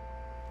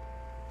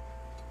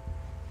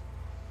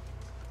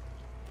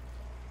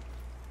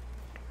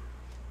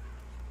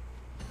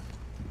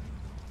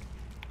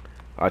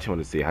 I just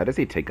want to see, how does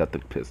he take out the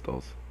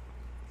pistols?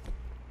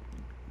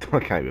 I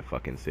can't even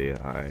fucking see it.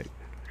 Alright.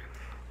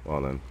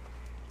 Well then.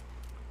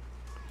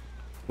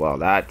 Well,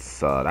 that's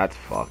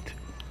fucked.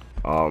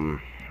 Well,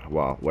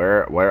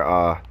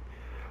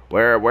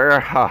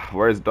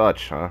 where's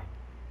Dutch, huh?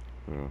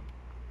 Yeah.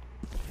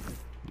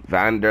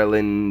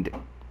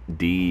 Vanderlyn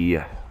D.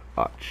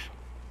 Utch.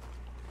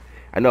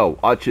 I know,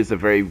 Utch is a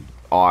very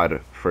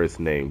odd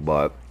first name,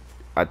 but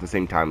at the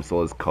same time,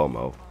 so is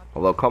Como.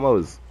 Although Como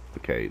is,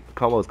 okay,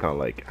 Como is kind of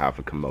like half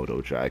a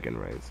Komodo dragon,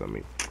 right? So, I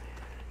mean,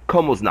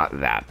 Como's not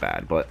that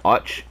bad, but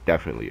Utch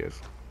definitely is.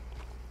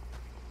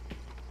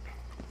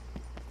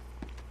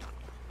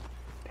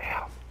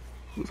 Damn.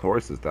 Whose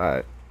horse is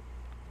that?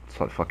 It's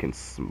a fucking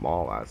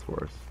small ass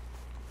horse.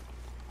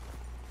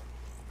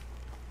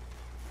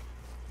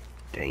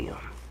 Damn.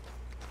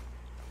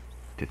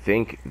 To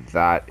think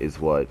that is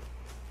what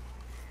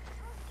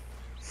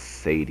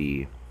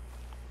Sadie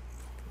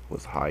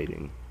was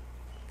hiding.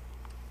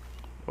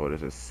 Oh,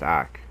 there's a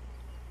sack.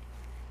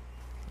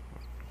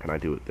 What can I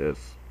do with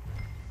this?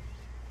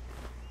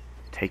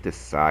 Take the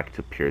sack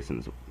to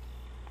Pearson's.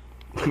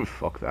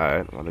 Fuck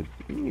that.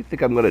 You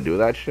think I'm gonna do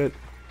that shit?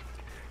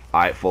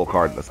 Alright, full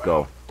card. Let's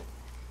go.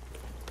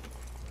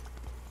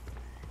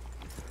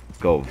 Let's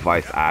go,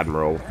 Vice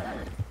Admiral.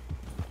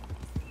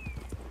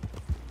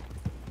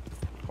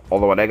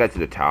 Although when I get to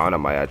the town, I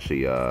might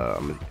actually,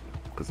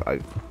 because I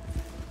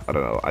don't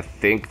know. I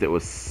think there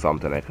was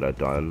something I could have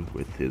done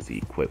with his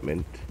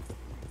equipment.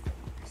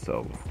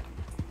 So,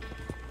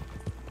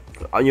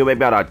 you know,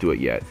 maybe I'll not do it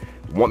yet.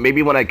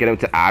 Maybe when I get him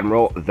to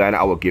Admiral, then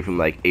I will give him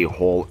like a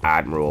whole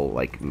Admiral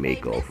like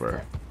makeover.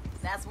 Hey,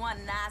 that's one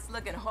nice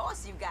looking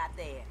horse you got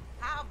there.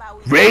 How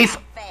about we Race? see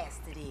how fast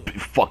it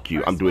is? Fuck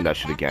you! I'm doing that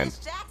shit First one again. at Miss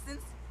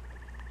Jackson's.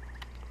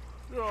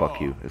 Fuck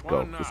you! Let's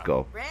go. Let's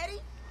go. Ready?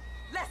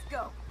 Let's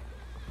go.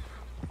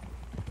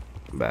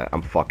 Man,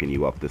 I'm fucking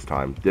you up this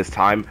time. This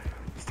time,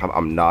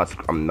 I'm not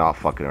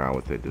fucking around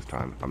with it. This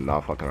time, I'm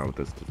not fucking around with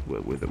this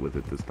with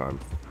it this time.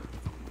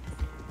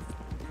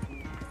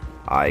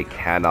 I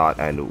cannot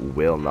and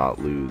will not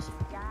lose.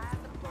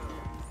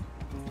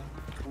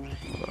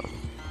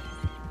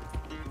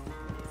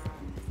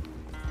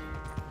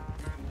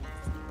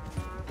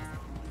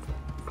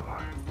 Come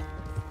on.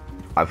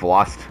 I've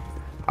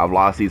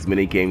lost these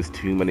mini games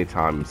too many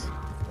times.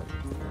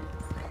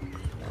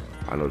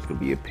 I know there's gonna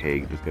be a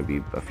pig. There's gonna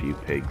be a few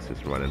pigs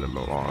just running them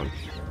along.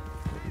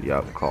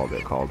 Yup, called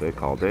it, called it,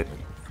 called it.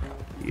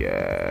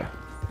 Yeah.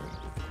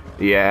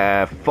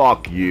 Yeah,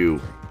 fuck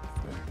you.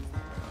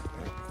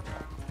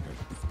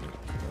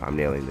 I'm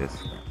nailing this.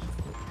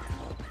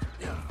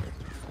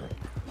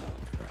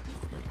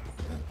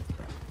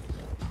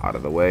 Out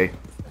of the way.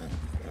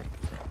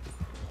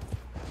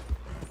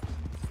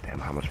 Damn,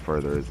 how much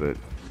further is it?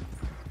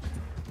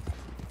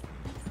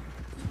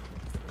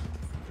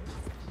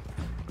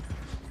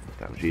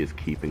 Damn, she is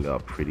keeping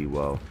up pretty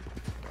well.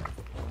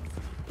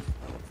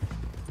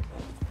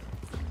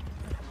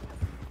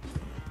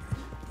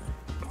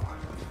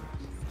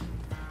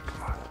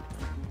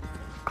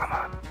 Come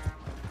on.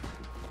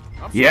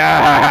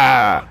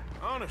 Yeah!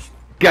 Honestly.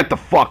 Get the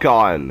fuck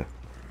on!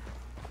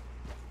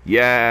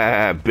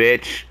 Yeah,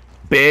 bitch!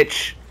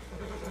 Bitch!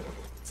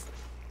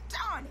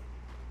 Darn it!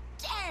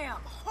 Damn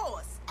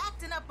horse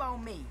acting up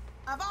on me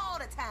of all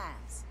the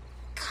times.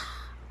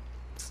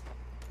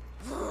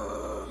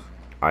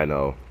 I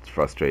know, it's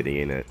frustrating,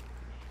 ain't it?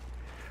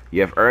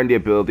 You have earned the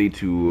ability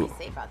to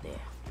Safe out there.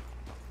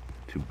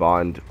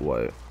 bond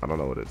what? I don't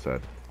know what it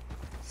said. It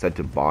said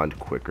to bond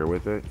quicker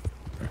with it.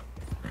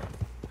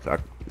 Is that,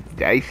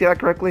 did I see that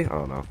correctly? I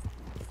don't know.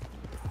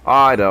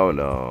 I don't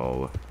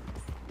know.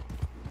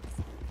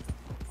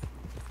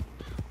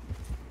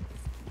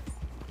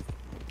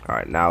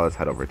 Alright, now let's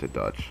head over to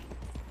Dutch.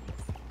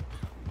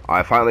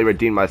 I finally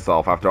redeemed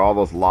myself after all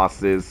those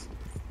losses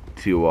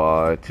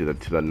to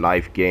the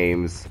knife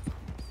games,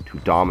 to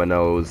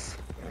dominoes,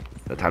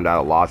 the time that I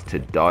lost to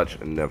Dutch,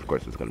 and then of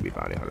course there's gonna be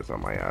bounty hunters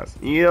on my ass.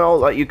 You know,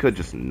 like, you could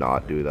just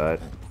not do that.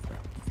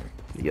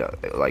 Yeah,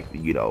 like,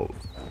 you know,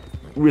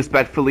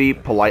 respectfully,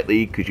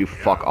 politely, could you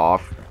fuck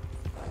off?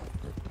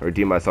 I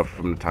redeemed myself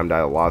from the time that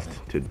I lost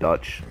to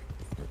Dutch,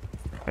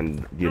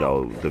 and, you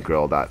know, the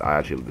girl that I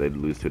actually did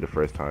lose to the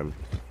first time.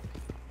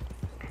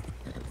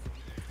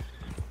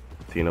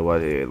 So you know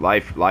what?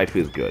 Life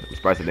is good. I'm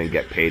surprised I didn't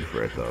get paid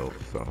for it though.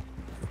 So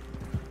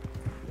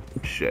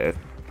shit.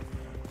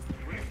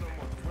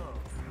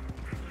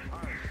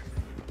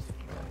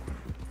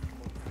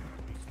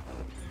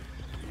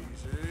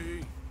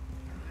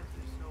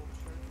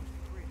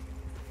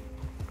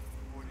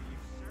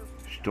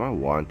 Do I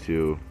want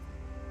to?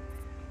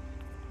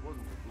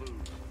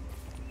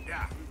 Do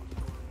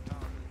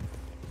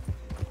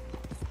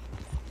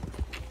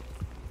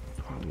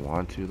I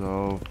want to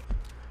though?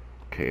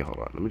 Okay, hold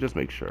on. Let me just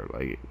make sure.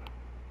 Like,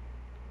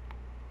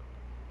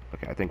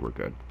 okay, I think we're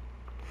good.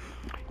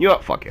 You know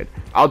what? Fuck it.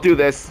 I'll do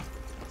this.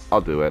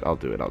 I'll do it. I'll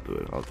do it. I'll do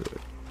it. I'll do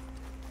it.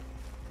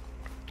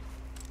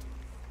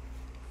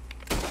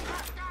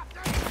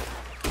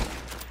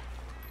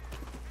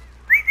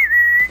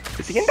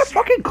 Is he in the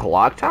fucking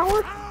clock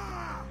tower?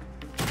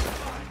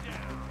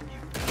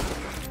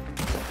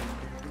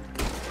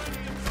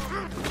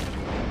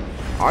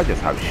 I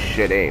just have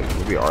shit aim.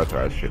 Maybe Arthur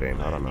has shit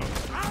aim. I don't know.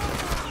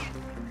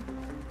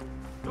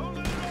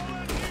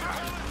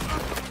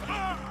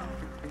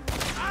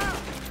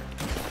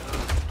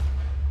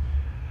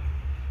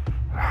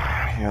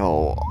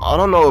 Yo, I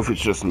don't know if it's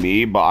just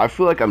me, but I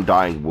feel like I'm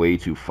dying way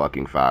too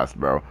fucking fast,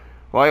 bro.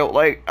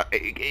 Like,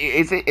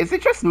 is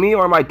it just me,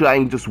 or am I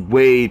dying just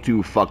way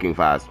too fucking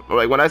fast?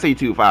 Like, when I say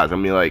too fast, I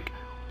mean like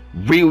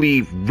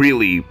really,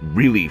 really,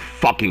 really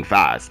fucking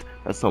fast.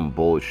 That's some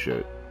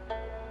bullshit.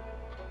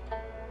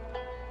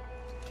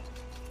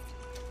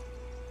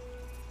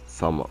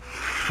 Some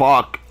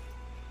fuck.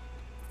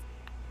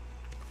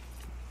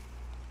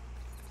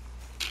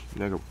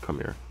 Nigga, come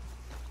here.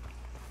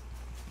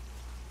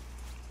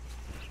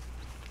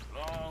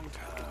 Long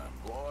time,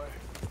 boy.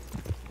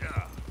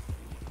 Yeah.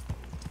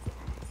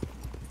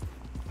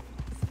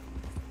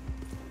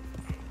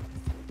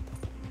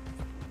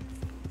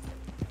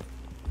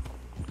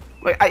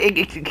 Like,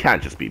 it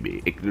can't just be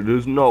me.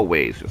 There's no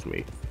way it's just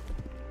me.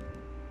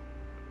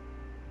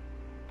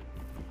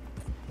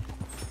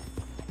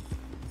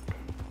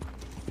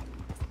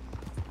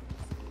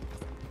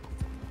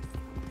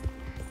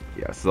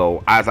 Yeah,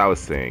 so as I was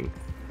saying,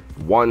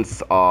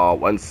 once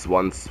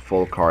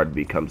full card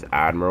becomes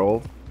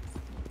Admiral,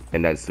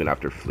 and then soon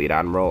after Fleet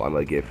Admiral, I'm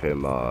gonna give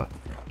him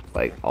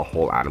like a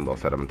whole Admiral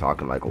set. I'm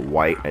talking like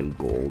white and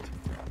gold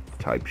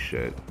type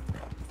shit.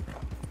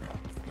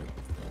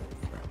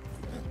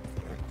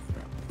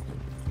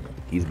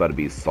 He's about to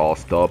be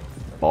sauced up,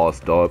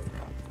 bossed up,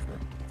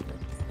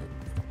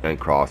 and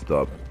crossed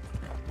up.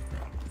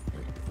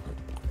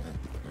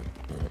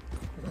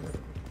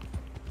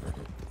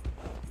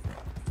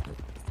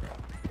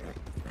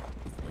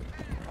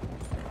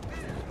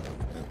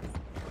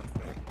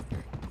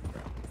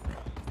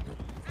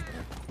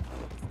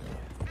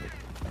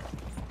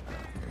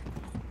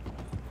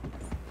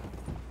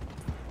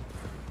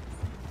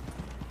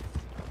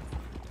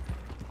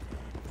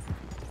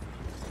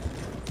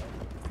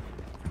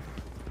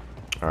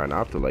 Alright, now I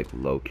have to like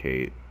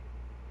locate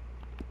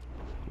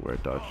where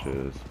Dutch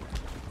is.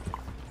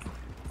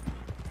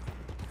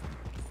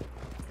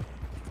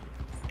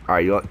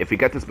 Alright, if we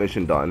get this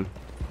mission done,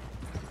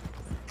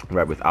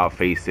 right, without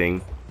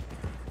facing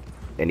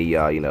any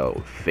you know,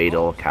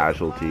 fatal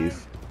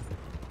casualties,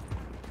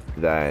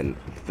 then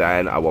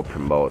I will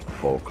promote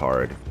full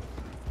card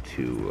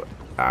to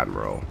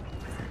Admiral.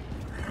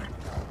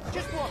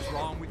 Just what's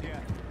wrong with you?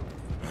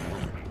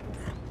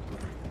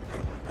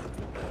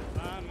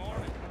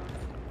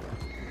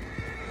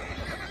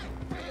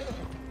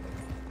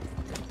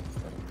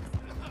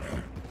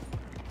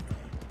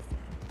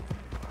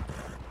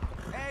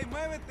 Hey,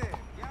 muévete.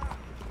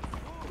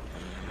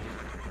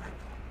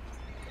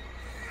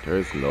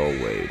 There's no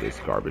way this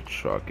garbage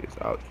truck is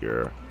out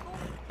here.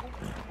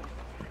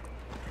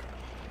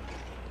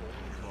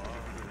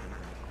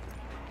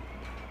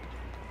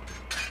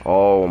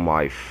 Oh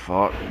my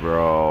fuck,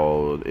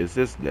 bro. Is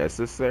this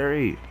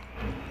necessary?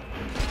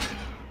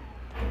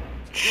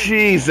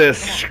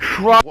 Jesus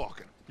Christ.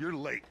 Walking. You're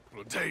late.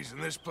 Well, days in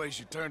this place,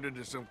 you turned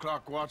into some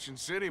clock-watching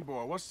city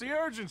boy. What's the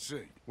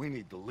urgency? We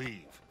need to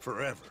leave.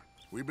 Forever.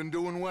 We've been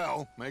doing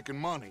well, making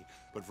money,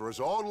 but for us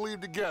all to leave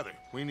together,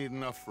 we need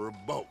enough for a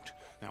boat.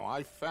 Now,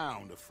 I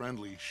found a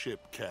friendly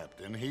ship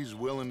captain. He's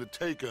willing to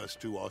take us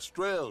to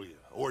Australia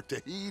or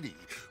Tahiti.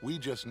 We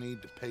just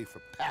need to pay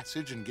for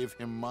passage and give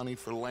him money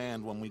for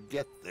land when we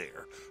get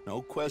there.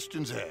 No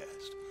questions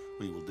asked.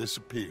 We will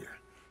disappear,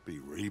 be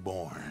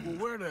reborn. Well,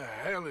 where the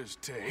hell is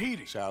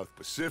Tahiti? South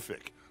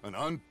Pacific, an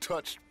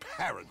untouched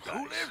paradise.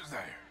 Who lives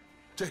there?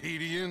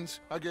 Tahitians,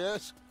 I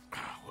guess.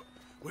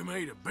 We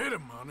made a bit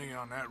of money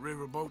on that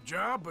riverboat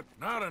job, but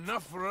not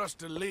enough for us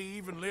to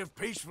leave and live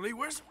peacefully.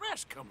 Where's the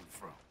rest coming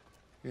from?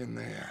 In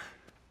there.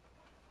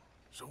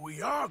 So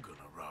we are gonna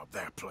rob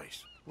that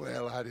place?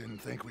 Well, I didn't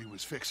think we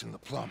was fixing the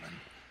plumbing.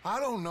 I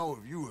don't know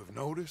if you have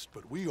noticed,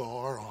 but we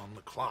are on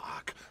the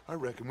clock. I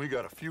reckon we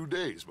got a few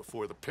days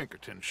before the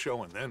Pinkerton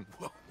show, and then,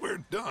 well,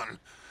 we're done.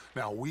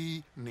 Now,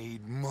 we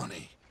need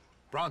money.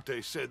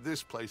 Bronte said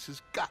this place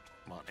has got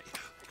money.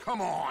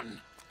 Come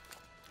on.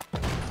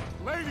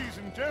 Ladies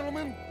and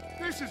gentlemen,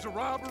 this is a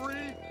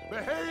robbery.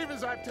 Behave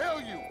as I tell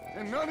you,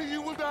 and none of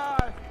you will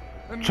die.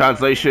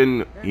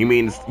 Translation, he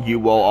means you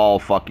will all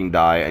fucking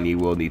die and you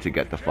will need to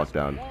get the fuck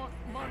down.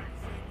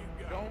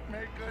 Don't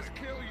make us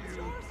kill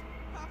you.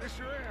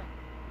 Mr. M,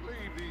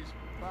 leave these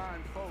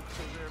fine folks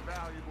and their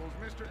valuables.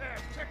 Mr.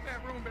 F, check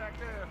that room back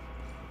there.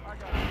 I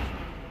got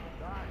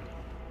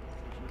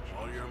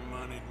all your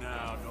money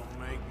now. Don't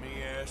make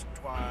me ask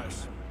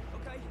twice.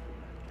 Okay.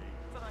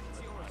 Fine,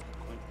 it's yours.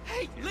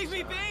 Hey, leave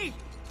me be!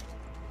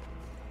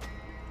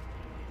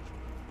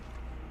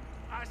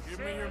 Give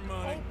me your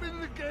money.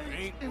 Open the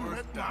gate and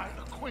let my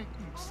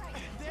acquaintance.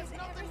 There's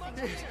nothing much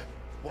here.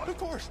 What? Of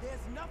course.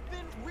 There's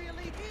nothing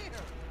really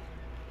here.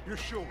 You're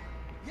sure?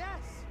 Yes.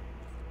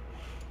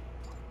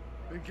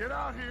 Then get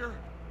out here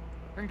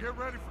and get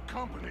ready for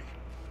company.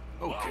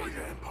 Okay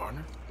then,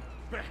 partner.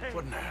 Behave.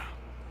 What now?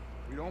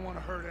 We don't want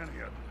to hurt any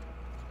of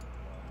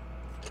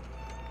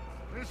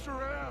you.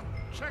 Mr. M,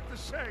 check the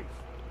safe.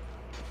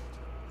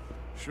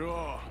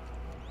 Sure.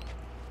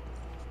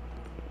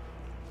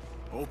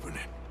 Open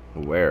it.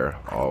 Where?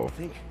 Oh. I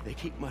think they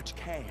keep much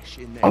cash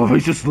in there. Oh,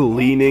 he's just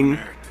leaning.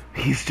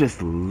 He's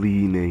just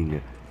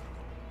leaning.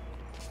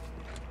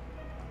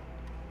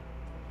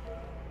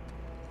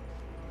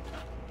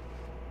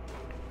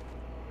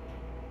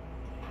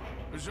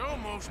 There's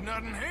almost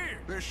nothing here.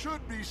 There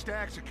should be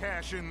stacks of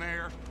cash in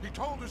there. He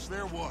told us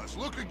there was.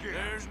 Look again.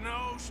 There's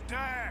no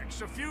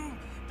stacks. A few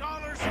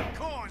dollars and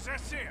coins.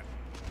 That's it.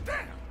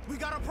 Damn. We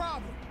got a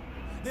problem.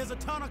 There's a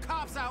ton of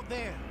cops out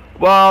there.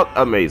 Well,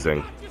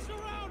 amazing.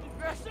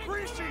 That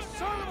greasy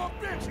son of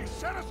a bitch, he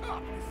set us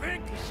up. You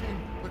think? It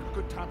seemed like a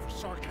good time for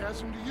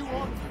sarcasm to you,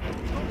 Arthur.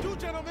 Don't do,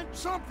 gentlemen,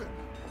 something.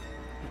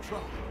 The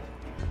trolley.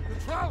 The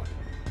trolley.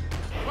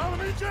 Follow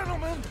me,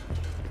 gentlemen.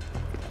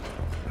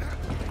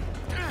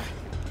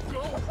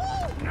 Go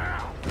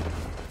now.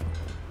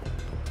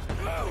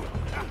 Go.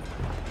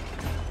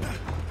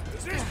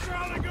 Does this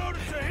trolley go to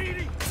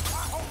Tahiti?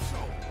 I hope so.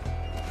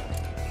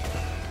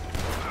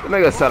 The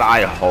nigga said,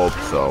 I hope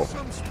so.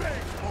 Some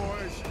space,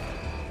 boys.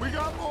 We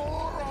got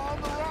more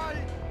on the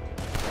right.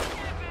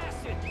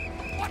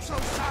 Watch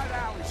those side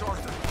alleys,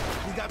 Arthur.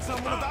 We got some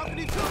on the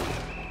balcony too.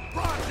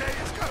 Bronte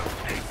is gonna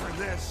pay for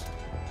this.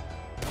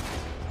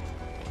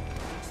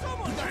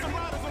 We got some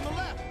riders on the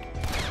left.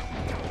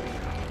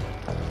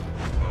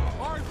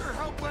 Arthur,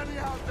 help Lenny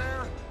out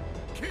there.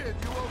 Kid,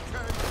 you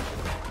okay?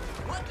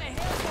 What the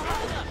hell's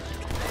behind us?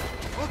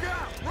 Look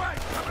out! Right,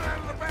 coming out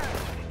of the back.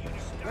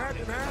 That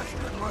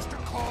bastard must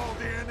have called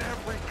in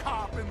every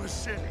cop in the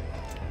city.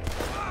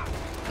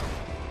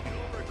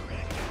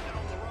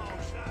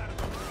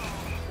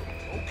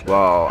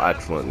 Well,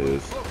 excellent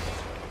news.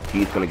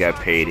 He's gonna get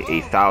paid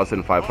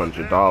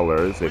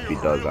 $1,500 if he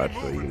does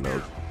actually, you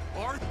know,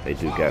 they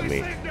do get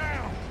me.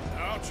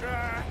 I'll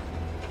try.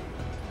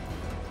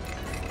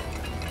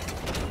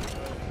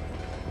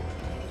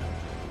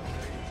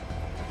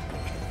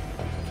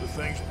 The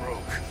thing's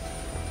broke.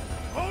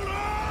 Hold on!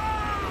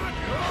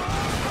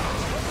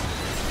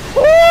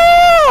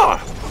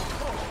 Ah!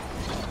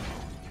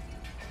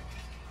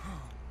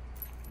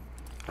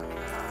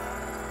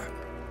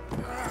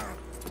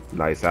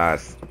 Nice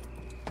ass.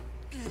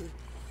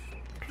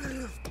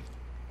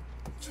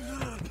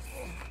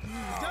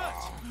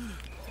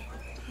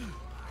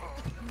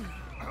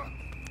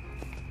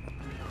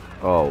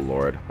 Oh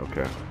Lord.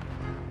 Okay.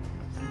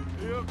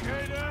 You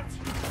okay, Dutch?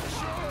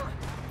 Sure.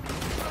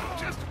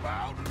 Just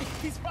about.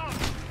 He's fine.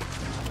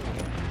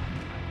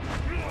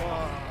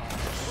 Oh,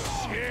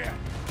 shit.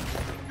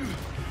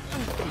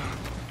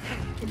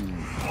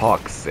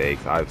 Fuck's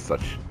sake, I have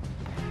such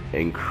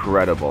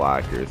incredible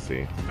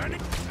accuracy.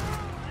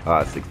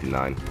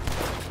 69.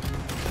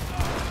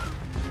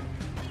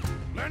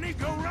 Lenny,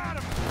 go ride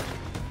him.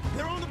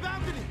 They're on the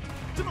balcony.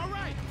 To my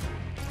right.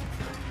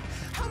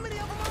 How many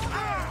of them are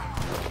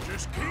there?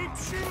 Just keep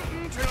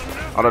shooting till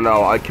nothing. I don't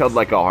know, I killed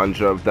like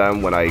 100 of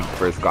them when I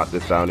first got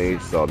this bounty,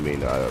 so I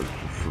mean,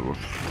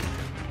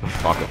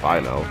 fuck if I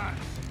know.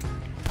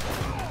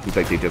 Seems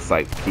like they just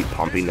like keep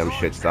pumping them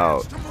shits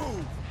out.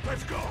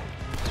 Let's go.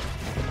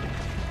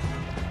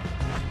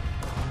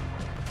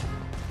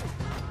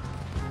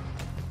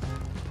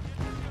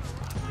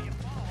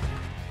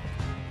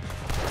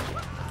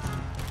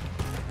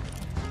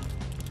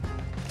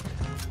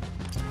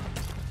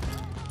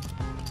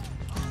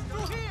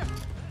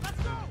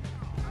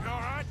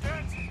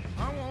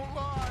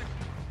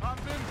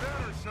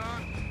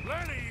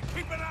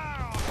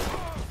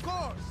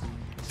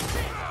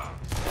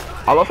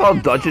 I love how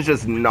Dutch is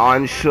just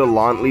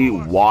nonchalantly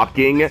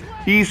walking.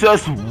 He's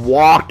just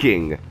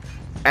walking.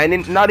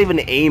 And not even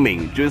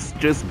aiming. Just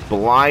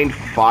blind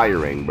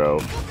firing, bro.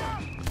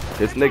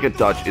 This nigga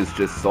Dutch is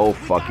just so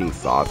fucking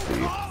saucy.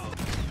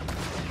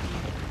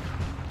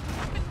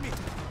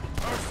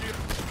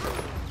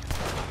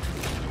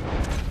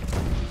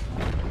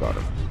 Got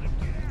him.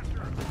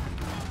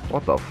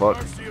 What the fuck?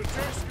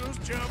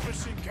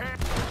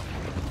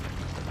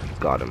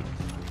 Got him.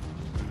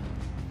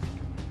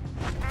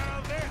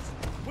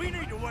 We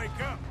need to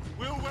wake up.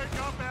 We'll wake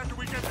up after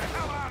we get the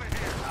hell out of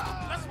here.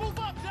 Let's move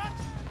up, Dutch.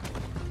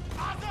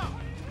 Eyes up.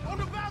 On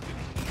the balcony.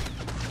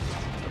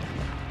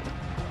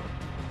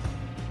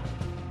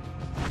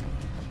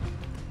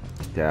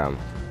 Damn.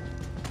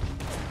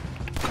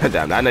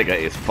 Damn, that nigga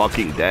is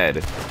fucking dead.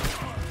 This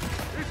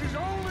is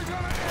only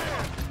gonna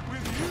end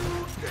with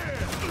you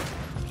dead.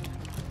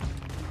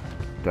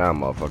 Damn,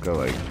 motherfucker,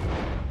 like.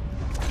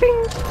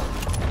 Bing.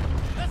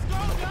 Let's go,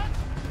 Dutch.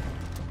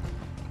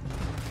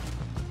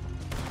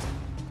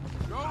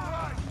 Go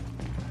right.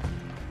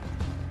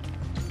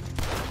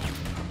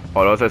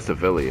 Oh, those are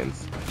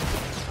civilians.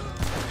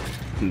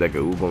 Nigga,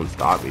 who gonna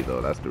stop me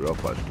though? That's the real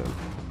question.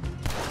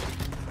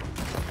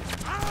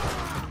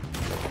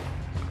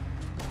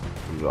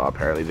 Well,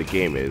 apparently the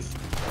game is.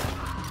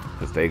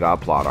 Because they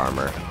got plot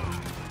armor.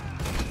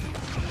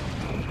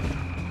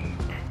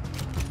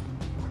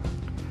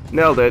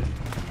 Nailed it.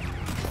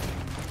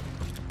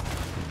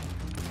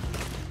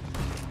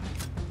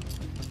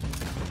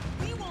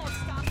 We won't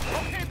stop.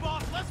 Okay,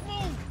 boss, let's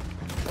move.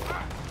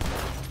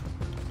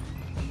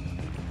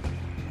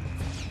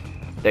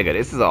 Nigga,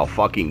 this is a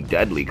fucking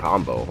deadly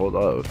combo. Hold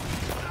up.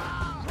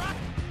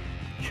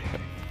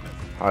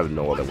 I have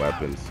no other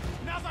weapons.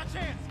 Now's our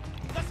chance.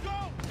 Let's go.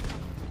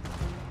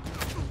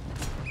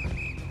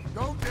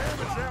 Don't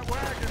damage that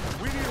wagon.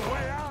 We need a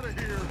way out of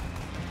here.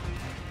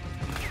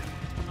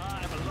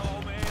 I'm a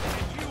lawman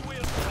and you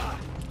will stop.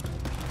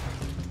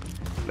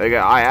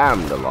 Nigga, I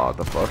am the law.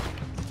 The fuck?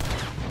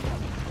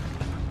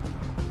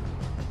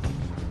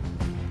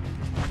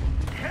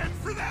 Head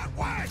for that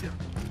wagon.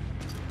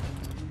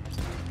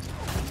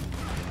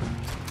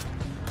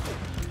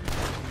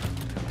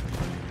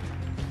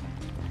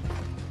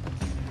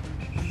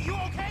 You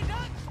okay,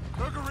 Dutch?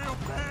 Took a real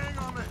bang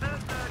on the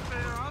head back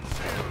there. I'm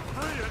seeing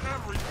free of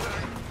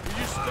everything.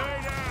 You stay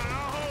down.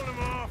 I'll hold him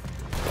off.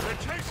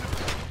 They're chasing.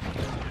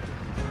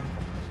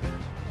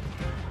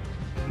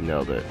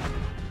 Nailed it.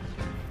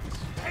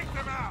 Take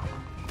them out.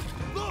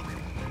 Look,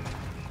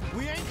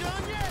 we ain't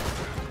done yet.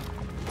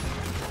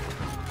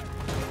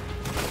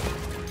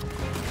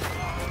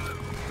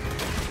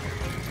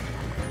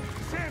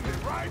 Send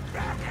it right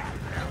back at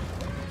them.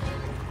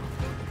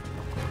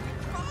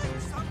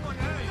 Find someone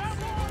else. That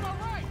wall on the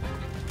right.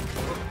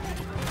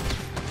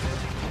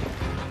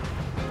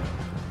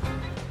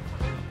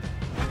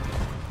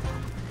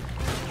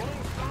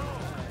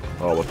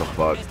 Oh, what the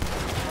fuck?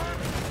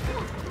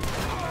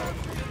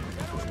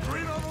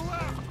 Green on the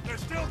left. They're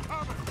still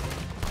coming.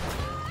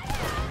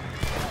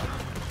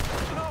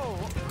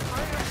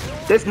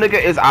 This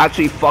nigga is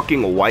actually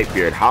fucking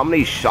Whitebeard. How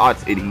many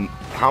shots did he?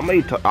 How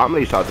many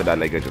shots did that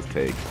nigga just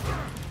take?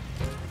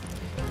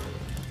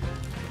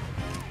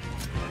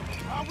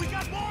 We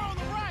got more on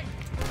the right.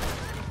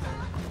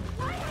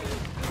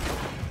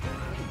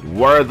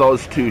 Were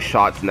those 2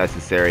 shots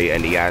necessary?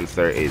 And the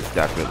answer is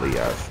definitely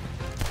yes.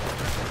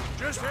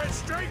 Just head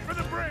straight for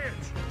the bridge.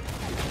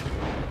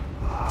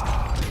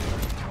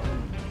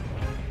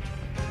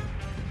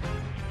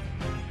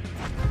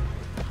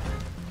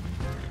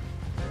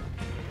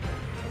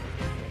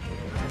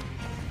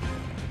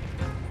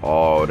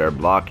 Oh, they're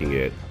blocking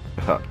it.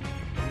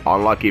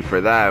 Unlucky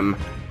for them,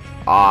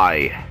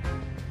 I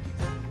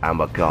am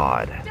a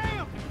god.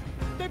 Damn!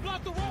 They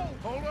blocked the road.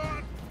 Hold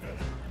on.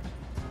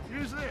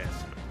 Use this.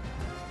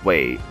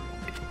 Wait.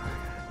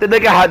 The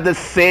nigga had the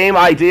same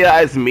idea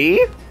as me?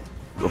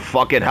 Well,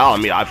 fucking hell, I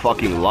mean, I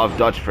fucking love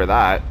Dutch for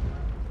that.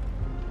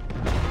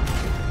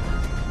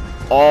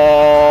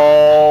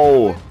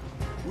 Oh!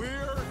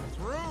 We're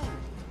through.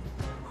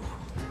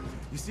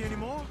 You see any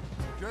more?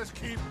 Just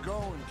keep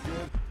going,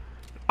 kid.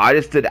 I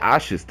just did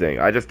Ash's thing.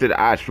 I just did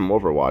Ash from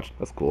Overwatch.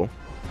 That's cool.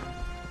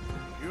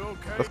 You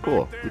okay? That's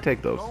cool. back there? We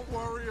take those. Don't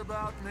worry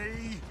about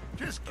me.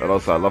 Just And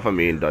also, I love how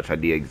me and Dutch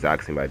had the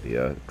exact same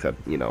idea,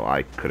 except, you know,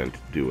 I couldn't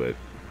do it.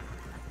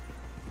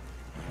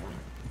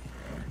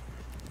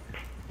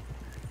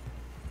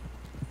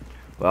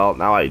 Well,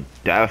 now I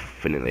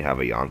definitely have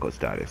a Yonko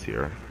status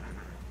here.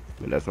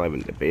 I mean, that's not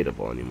even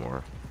debatable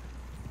anymore.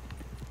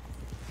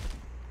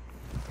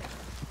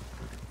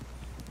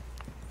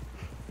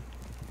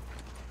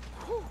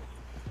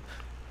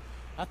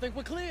 I think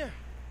we're clear.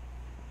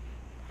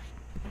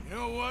 You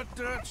know what,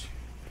 Dutch?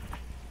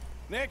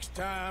 Next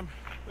time,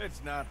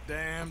 let's not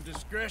damn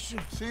discretion.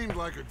 Seemed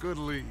like a good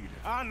lead.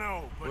 I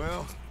know, but...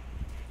 Well,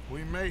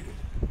 we made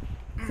it.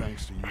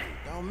 Thanks to you.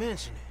 Don't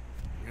mention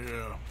it.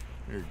 Yeah.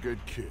 You're a good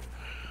kid.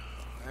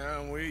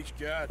 And we each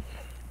got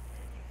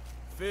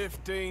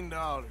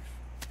 $15.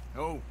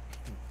 Oh,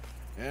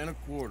 and a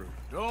quarter.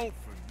 Don't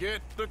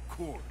forget the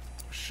quarter.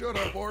 Shut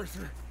up,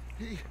 Arthur.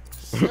 He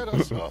set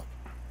us up.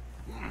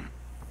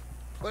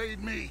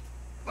 Played me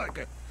like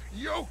a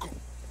yokel.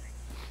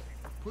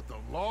 Put the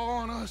law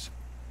on us.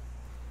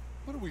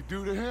 What did we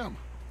do to him?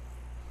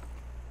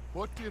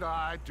 What did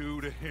I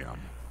do to him?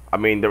 I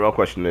mean, the real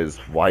question is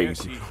why.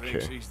 Guess he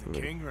thinks he's the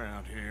king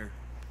around here.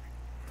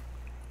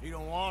 He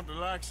don't want the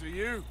likes of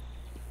you.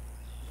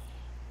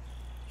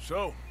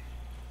 So,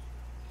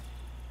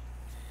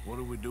 what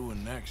are we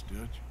doing next,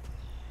 Dutch?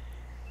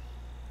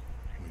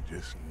 We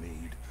just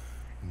need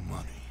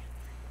money.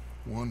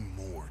 One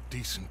more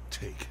decent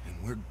take, and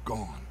we're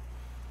gone.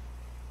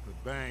 The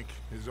bank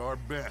is our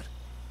bet.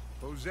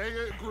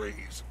 Hosea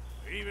agrees.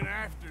 Even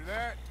after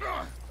that?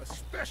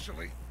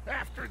 Especially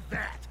after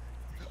that.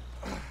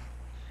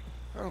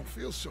 I don't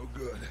feel so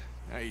good.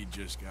 Now you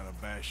just got a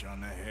bash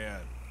on the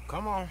head.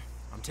 Come on.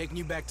 I'm taking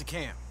you back to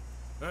camp.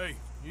 Hey,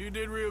 you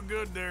did real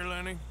good there,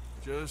 Lenny.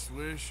 Just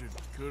wish it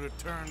could have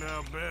turned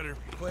out better.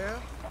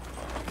 Well,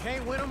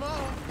 can't win them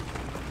all.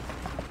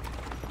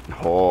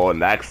 Oh,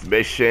 next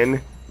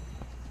mission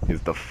is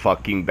the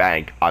fucking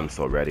bank. I'm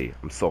so ready.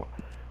 I'm so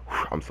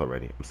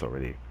ready. I'm so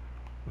ready.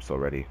 I'm so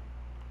ready.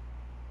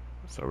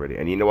 I'm so ready.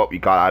 And you know what we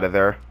got out of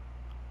there?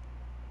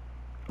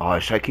 Oh,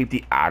 should I keep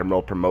the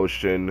Admiral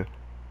promotion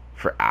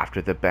for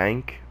after the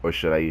bank? Or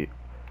should I...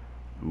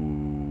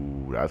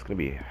 Ooh, that's gonna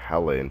be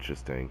hella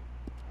interesting.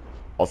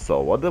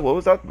 Also, what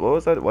was that?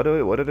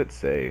 What did it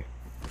say?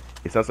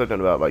 It said something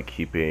about like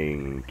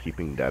keeping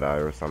Deadeye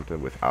or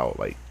something without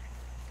like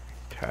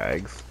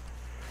tags.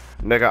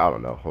 Nigga, I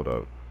don't know. Hold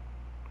up.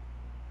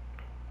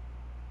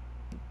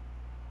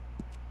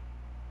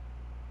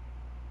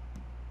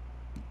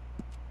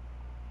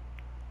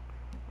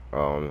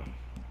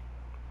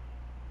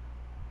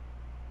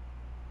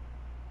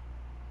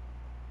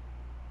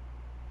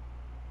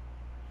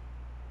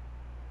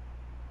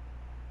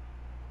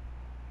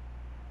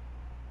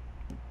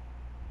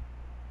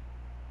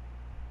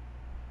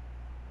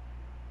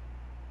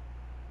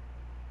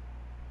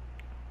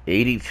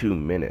 $82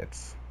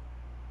 minutes.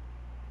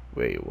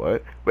 Wait,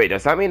 what? Wait,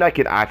 does that mean I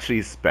could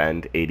actually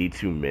spend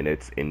 82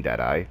 minutes in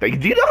Deadeye?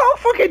 Like, do you know how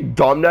fucking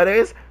dumb that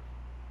is?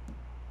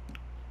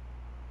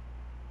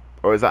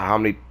 Or is that how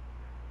many...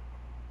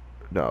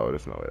 No,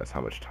 there's no way. That's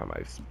how much time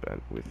I've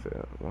spent with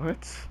it.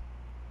 What?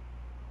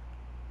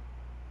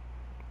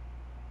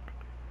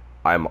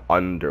 I'm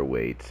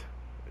underweight.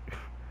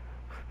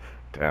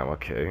 Damn,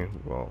 okay.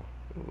 Well,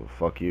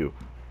 fuck you.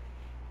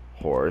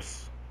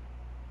 Horse.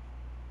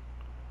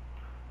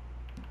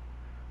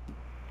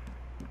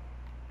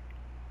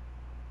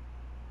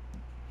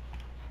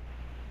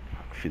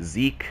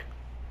 Physique.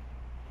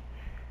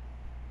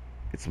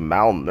 It's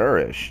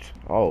malnourished.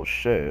 Oh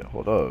shit,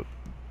 hold up.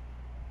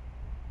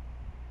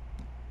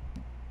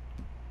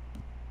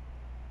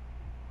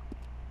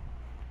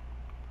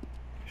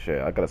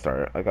 Shit, I gotta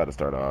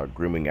start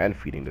grooming and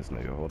feeding this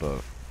nigga. Hold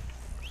up.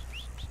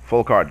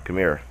 Full card, come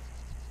here.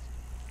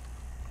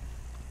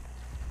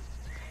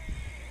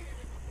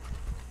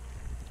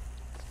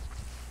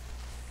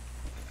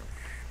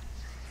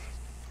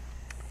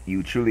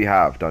 You truly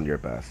have done your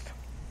best.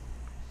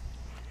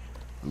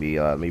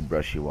 Let me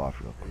brush you off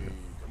real quick.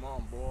 Come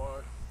on,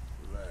 boy.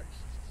 Relax.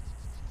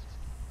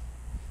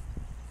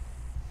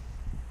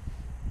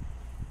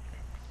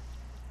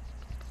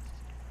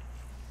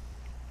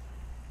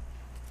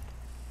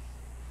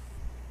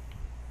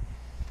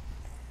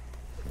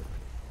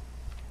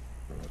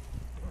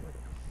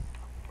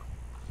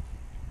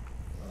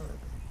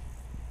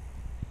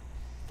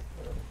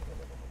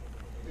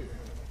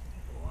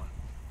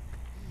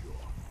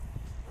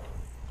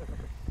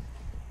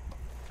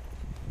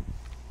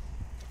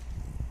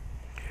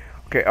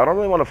 Okay, I don't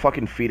really want to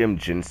fucking feed him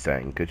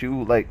ginseng. Could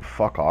you, like,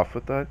 fuck off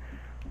with that?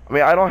 I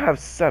mean, I don't have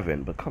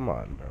 7, but come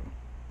on,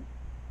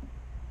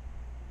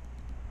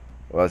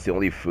 bro. Well, that's the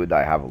only food that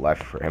I have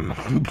left for him.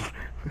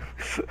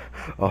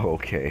 Oh,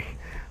 okay.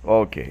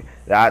 Okay,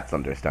 that's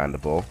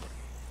understandable.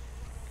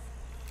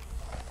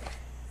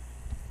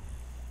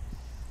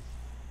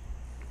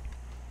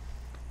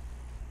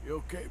 You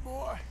okay,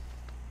 boy?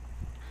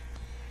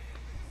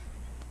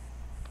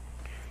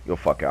 Yo,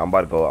 fuck it. I'm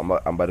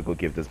about to go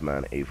give this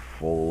man a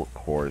full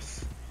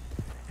course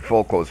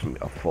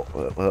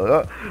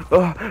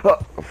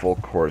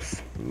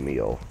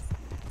meal.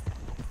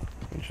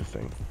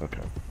 Interesting.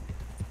 Okay.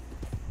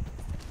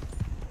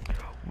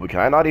 But can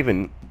I not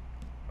even?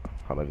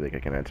 How do I think I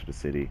can enter the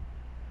city?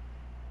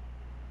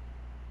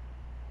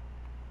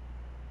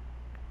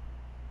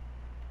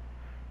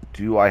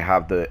 Do I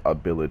have the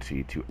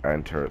ability to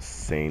enter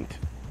Saint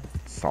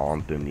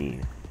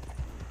Denis?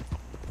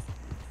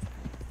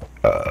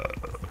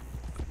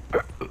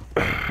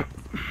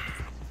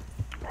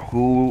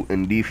 Who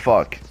in the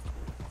fuck?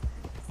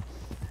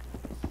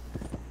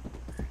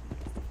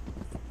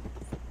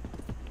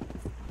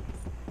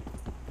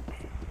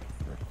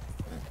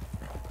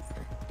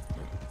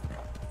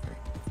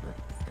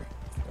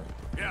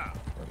 Yeah.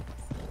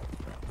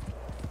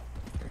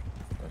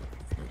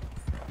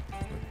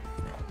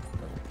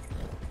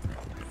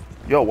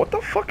 Yo, what the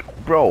fuck?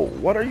 Bro,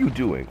 what are you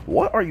doing?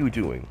 What are you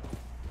doing?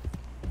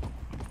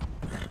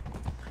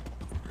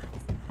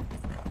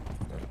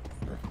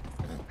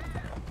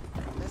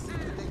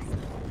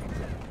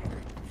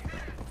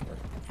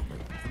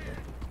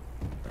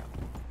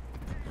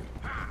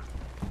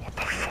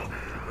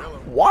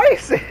 Why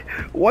is it?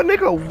 What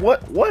nigga?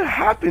 What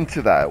happened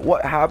to that?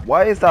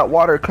 Why is that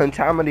water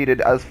contaminated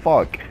as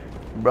fuck,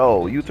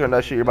 bro? You turn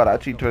that shit, you're about to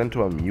actually turn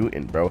into a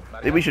mutant, bro.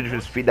 Maybe we should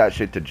just feed that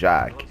shit to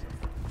Jack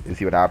and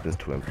see what happens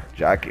to him.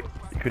 Jack,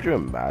 could you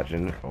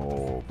imagine?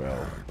 Oh,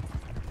 bro.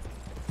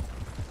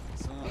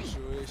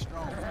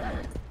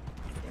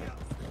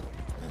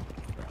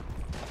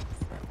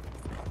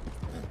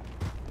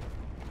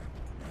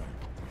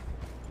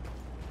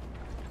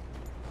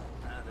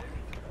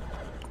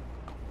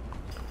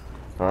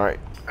 Alright,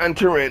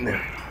 enter in.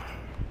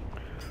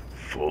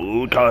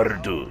 Full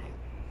cardo.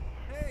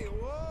 Hey,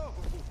 whoa!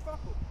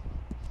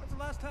 When's the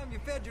last time you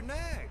fed your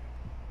nag?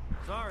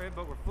 Sorry,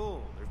 but we're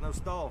full. There's no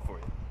stall for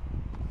you.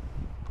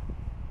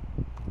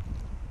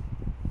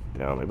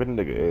 Yeah, maybe the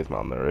nigga is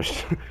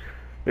malnourished.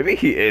 Maybe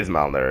he is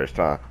malnourished,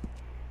 huh?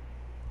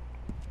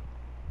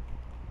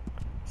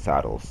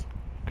 Saddles.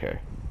 Okay.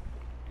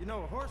 You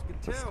know, a horse can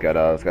tell.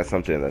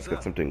 Let's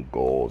get something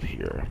gold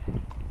here.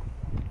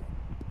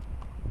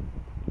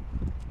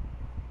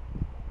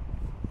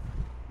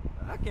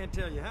 I can't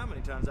tell you how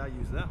many times I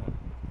use that one.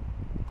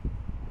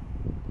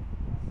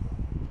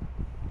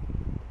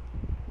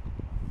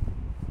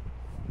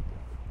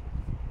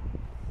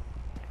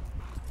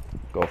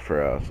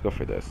 Let's go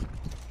for this.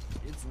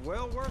 It's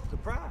well worth the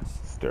price.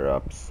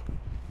 Stirrups.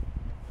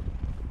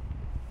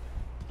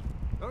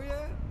 Oh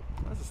yeah,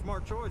 that's a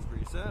smart choice for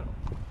your saddle.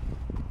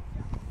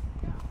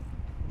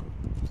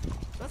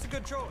 That's a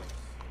good choice.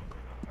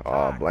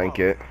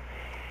 Blanket.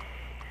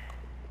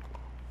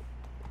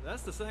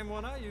 That's the same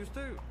one I use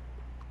too.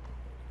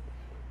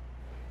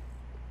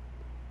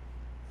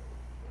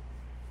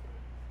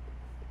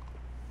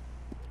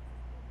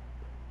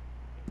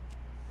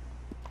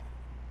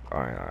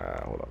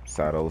 Alright, hold up.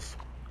 Saddles.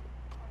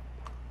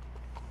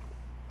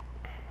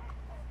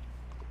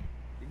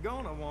 You're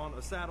gonna want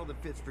a saddle that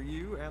fits for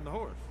you and the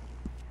horse.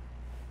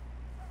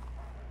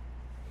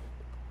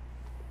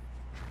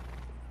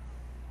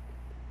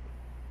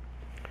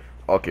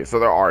 Okay, so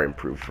there are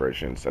improved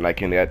versions, and I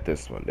can get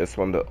this one. This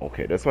one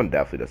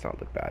definitely does not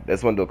look bad.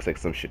 This one looks like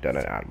some shit that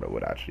an admiral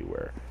would actually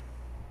wear.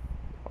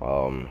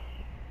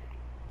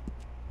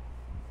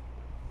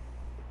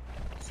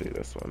 Let's see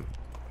this one.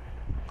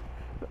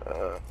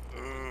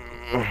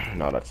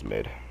 No, that's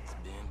mid. It's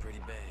been pretty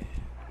bad.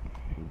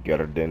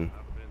 Gerdin,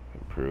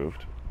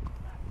 improved.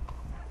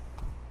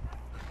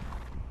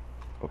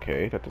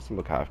 Okay, that doesn't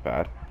look half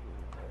bad.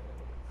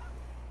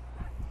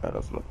 That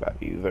doesn't look bad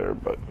either,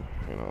 but,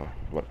 you know,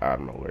 what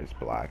admiral wears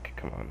black?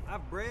 Come on.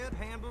 I've bred,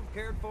 handled,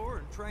 cared for,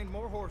 and trained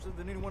more horses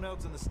than anyone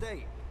else in the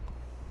state.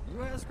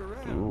 You ask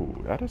around.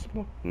 Ooh, that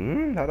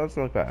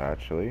doesn't look bad,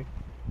 actually.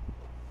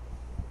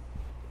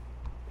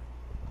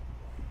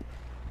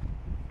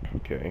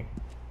 Okay.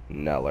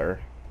 Neller.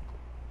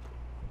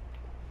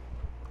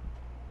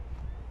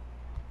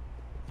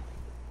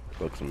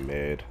 Looks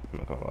mid, I'm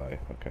not gonna lie.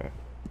 Okay.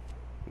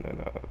 And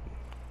then,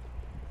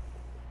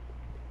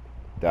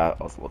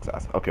 that also looks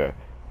ass. Okay.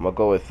 I'm gonna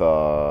go with,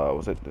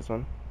 was it this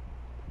one?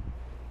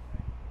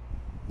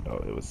 No,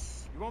 it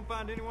was... You won't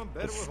find anyone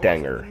better with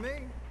Stanger. horses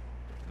than me.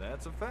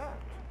 That's a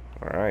fact.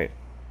 Alright.